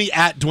 Let me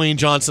at Dwayne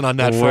Johnson on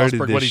that.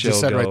 Frostberg, what he just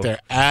said right there.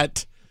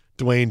 At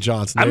Dwayne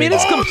Johnson. I mean,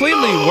 it's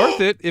completely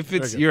worth it if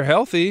you're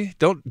healthy.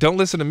 Don't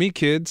listen to me,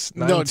 kids.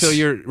 Not until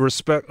you're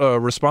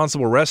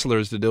responsible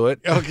wrestlers to do it.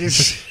 Okay.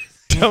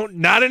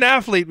 Not an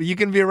athlete, but you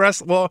can be a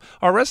wrestler. Well,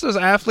 are wrestlers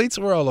athletes?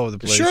 We're all over the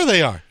place. Sure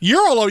they are.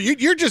 You're all over.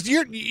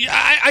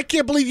 I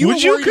can't believe you were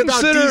worried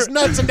about these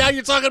nuts, and now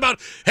you're talking about,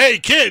 hey,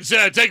 kids,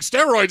 take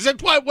steroids.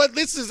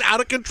 This is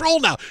out of control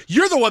now.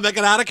 You're the one that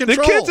got out of control.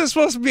 The kids are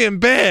supposed to be in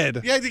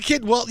bed. Yeah, the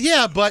kid. Well,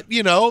 yeah, but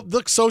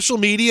look, social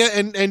media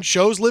and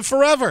shows live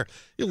forever.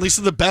 At least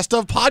in the best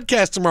of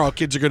podcast tomorrow,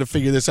 kids are going to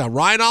figure this out.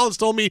 Ryan Hollins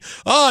told me,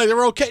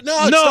 they're okay.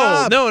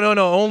 No.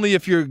 Only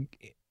if you're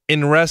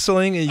in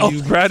wrestling and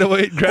you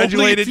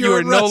graduated, you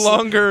are no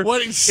longer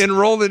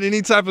enrolled in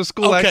any type of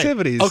school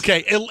activities.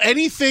 Okay,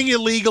 anything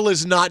illegal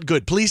is not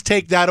good. Please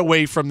take that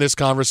away from this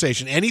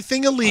conversation.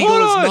 Anything illegal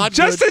is not good.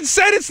 Justin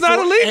said it's not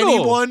illegal.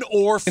 Anyone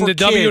or for in the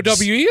kids.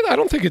 WWE, I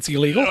don't think it's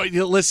illegal.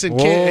 Listen,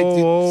 kid.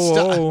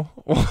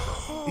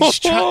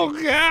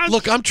 God.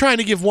 Look, I'm trying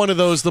to give one of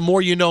those the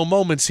more you know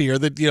moments here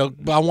that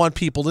I want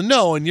people to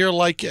know, and you're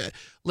like,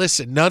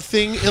 listen,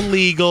 nothing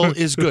illegal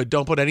is good.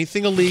 Don't put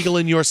anything illegal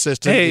in your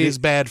system. It is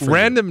bad for you.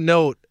 Random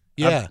note.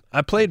 Yeah.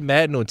 I played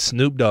Madden with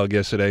Snoop Dogg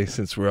yesterday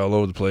since we're all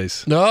over the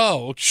place.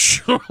 No,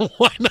 sure,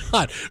 why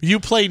not?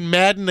 You played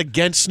Madden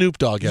against Snoop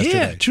Dogg yesterday.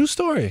 Yeah, true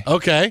story.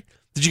 Okay.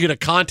 Did you get a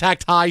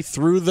contact high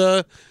through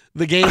the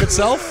game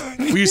itself?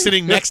 Were you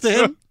sitting next to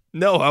him?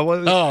 No, I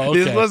wasn't. Oh,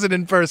 okay. It wasn't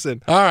in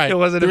person. All right. It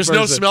wasn't there was in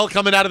person. no smell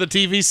coming out of the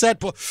TV set.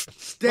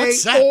 Stay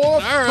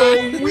off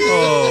the wheel.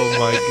 Oh,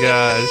 my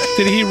gosh.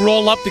 Did he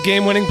roll up the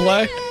game-winning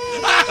play?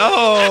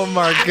 Oh,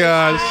 my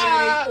gosh.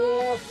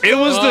 It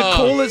was the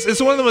coolest. It's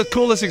one of the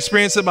coolest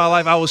experiences of my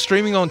life. I was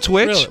streaming on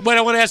Twitch. Really? Wait,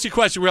 I want to ask you a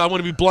question. I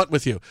want to be blunt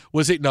with you.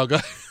 Was it? No, go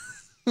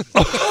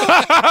All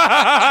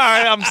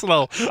right, I'm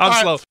slow.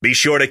 Slow. Be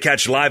sure to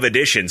catch live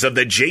editions of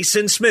The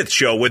Jason Smith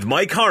Show with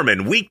Mike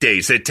Harmon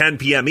weekdays at 10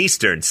 p.m.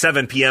 Eastern,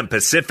 7 p.m.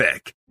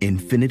 Pacific.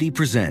 Infinity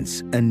presents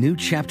a new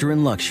chapter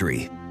in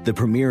luxury, the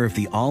premiere of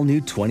the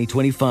all-new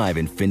 2025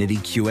 Infiniti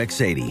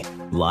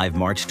QX80, live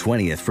March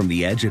 20th from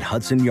the Edge at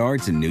Hudson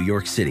Yards in New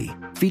York City,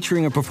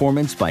 featuring a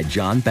performance by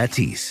John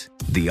Batiste.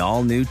 The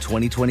all-new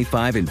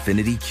 2025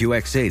 Infiniti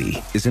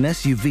QX80 is an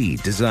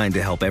SUV designed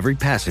to help every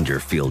passenger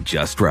feel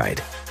just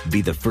right.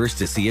 Be the first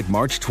to see it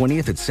March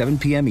 20th at 7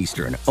 p.m.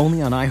 Eastern,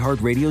 only on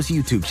iHeartRadio's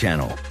YouTube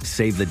channel.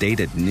 Save the date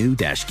at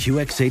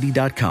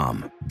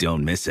new-QX80.com.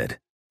 Don't miss it.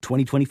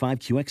 2025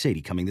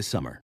 QX80 coming this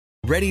summer.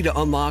 Ready to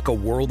unlock a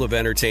world of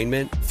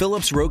entertainment?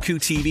 Philips Roku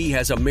TV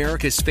has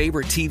America's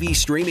favorite TV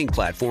streaming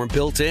platform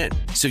built in,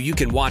 so you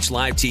can watch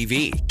live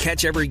TV,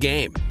 catch every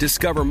game,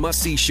 discover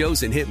must-see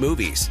shows and hit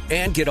movies,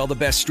 and get all the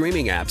best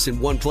streaming apps in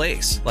one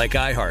place, like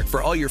iHeart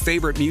for all your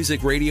favorite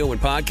music, radio,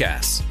 and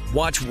podcasts.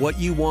 Watch what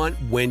you want,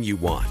 when you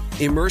want.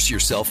 Immerse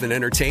yourself in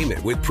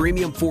entertainment with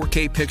premium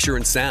 4K picture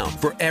and sound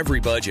for every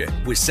budget,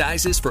 with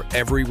sizes for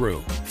every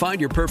room.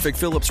 Find your perfect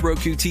Philips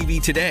Roku TV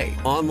today,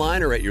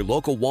 online or at your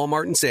local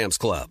Walmart and Sam's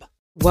Club.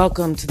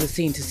 Welcome to the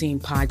Scene to Scene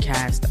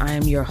podcast. I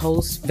am your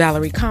host,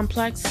 Valerie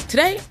Complex.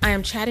 Today, I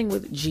am chatting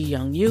with Ji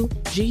Young Yu.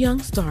 Ji Young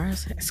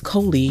stars as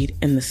co-lead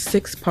in the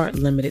 6-part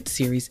limited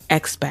series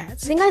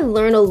Expats. I think I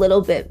learn a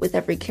little bit with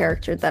every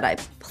character that I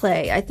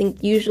play. I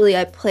think usually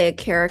I play a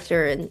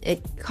character and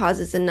it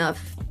causes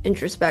enough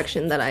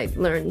introspection that I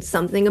learn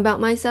something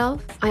about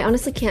myself. I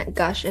honestly can't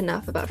gush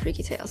enough about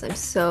Freaky Tales. I'm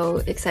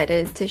so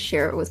excited to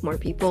share it with more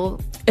people.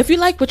 If you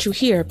like what you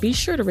hear, be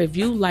sure to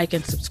review, like,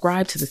 and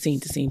subscribe to the Scene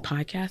to Scene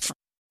podcast.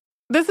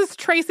 This is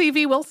Tracy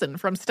V. Wilson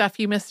from Stuff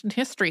You Missed in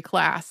History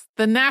class.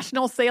 The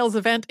national sales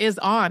event is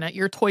on at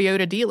your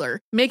Toyota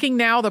dealer, making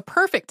now the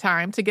perfect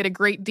time to get a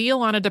great deal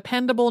on a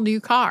dependable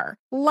new car.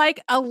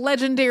 Like a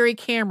legendary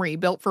Camry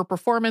built for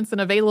performance and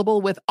available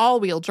with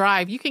all-wheel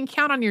drive, you can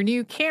count on your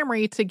new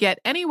Camry to get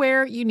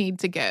anywhere you need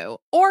to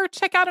go. Or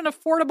check out an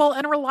affordable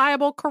and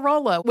reliable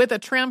Corolla with a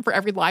trim for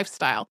every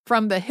lifestyle.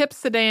 From the hip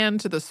sedan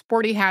to the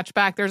sporty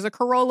hatchback, there's a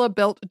Corolla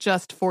built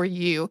just for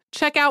you.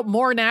 Check out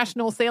more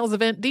national sales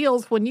event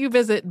deals when you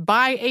visit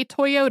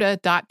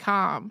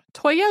buyatoyota.com.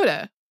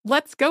 Toyota,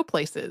 let's go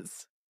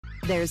places.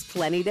 There's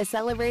plenty to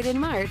celebrate in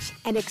March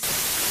and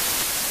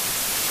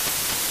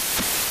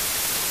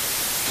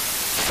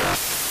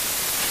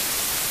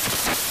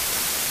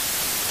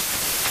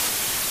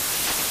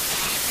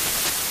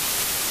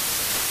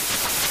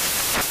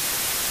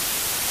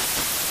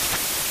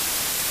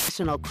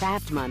National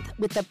Craft Month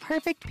with the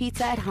perfect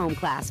pizza at home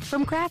class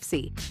from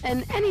Craftsy.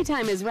 And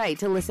anytime is right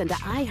to listen to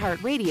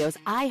iHeartRadio's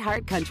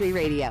iHeart Country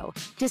Radio.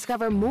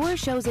 Discover more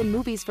shows and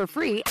movies for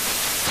free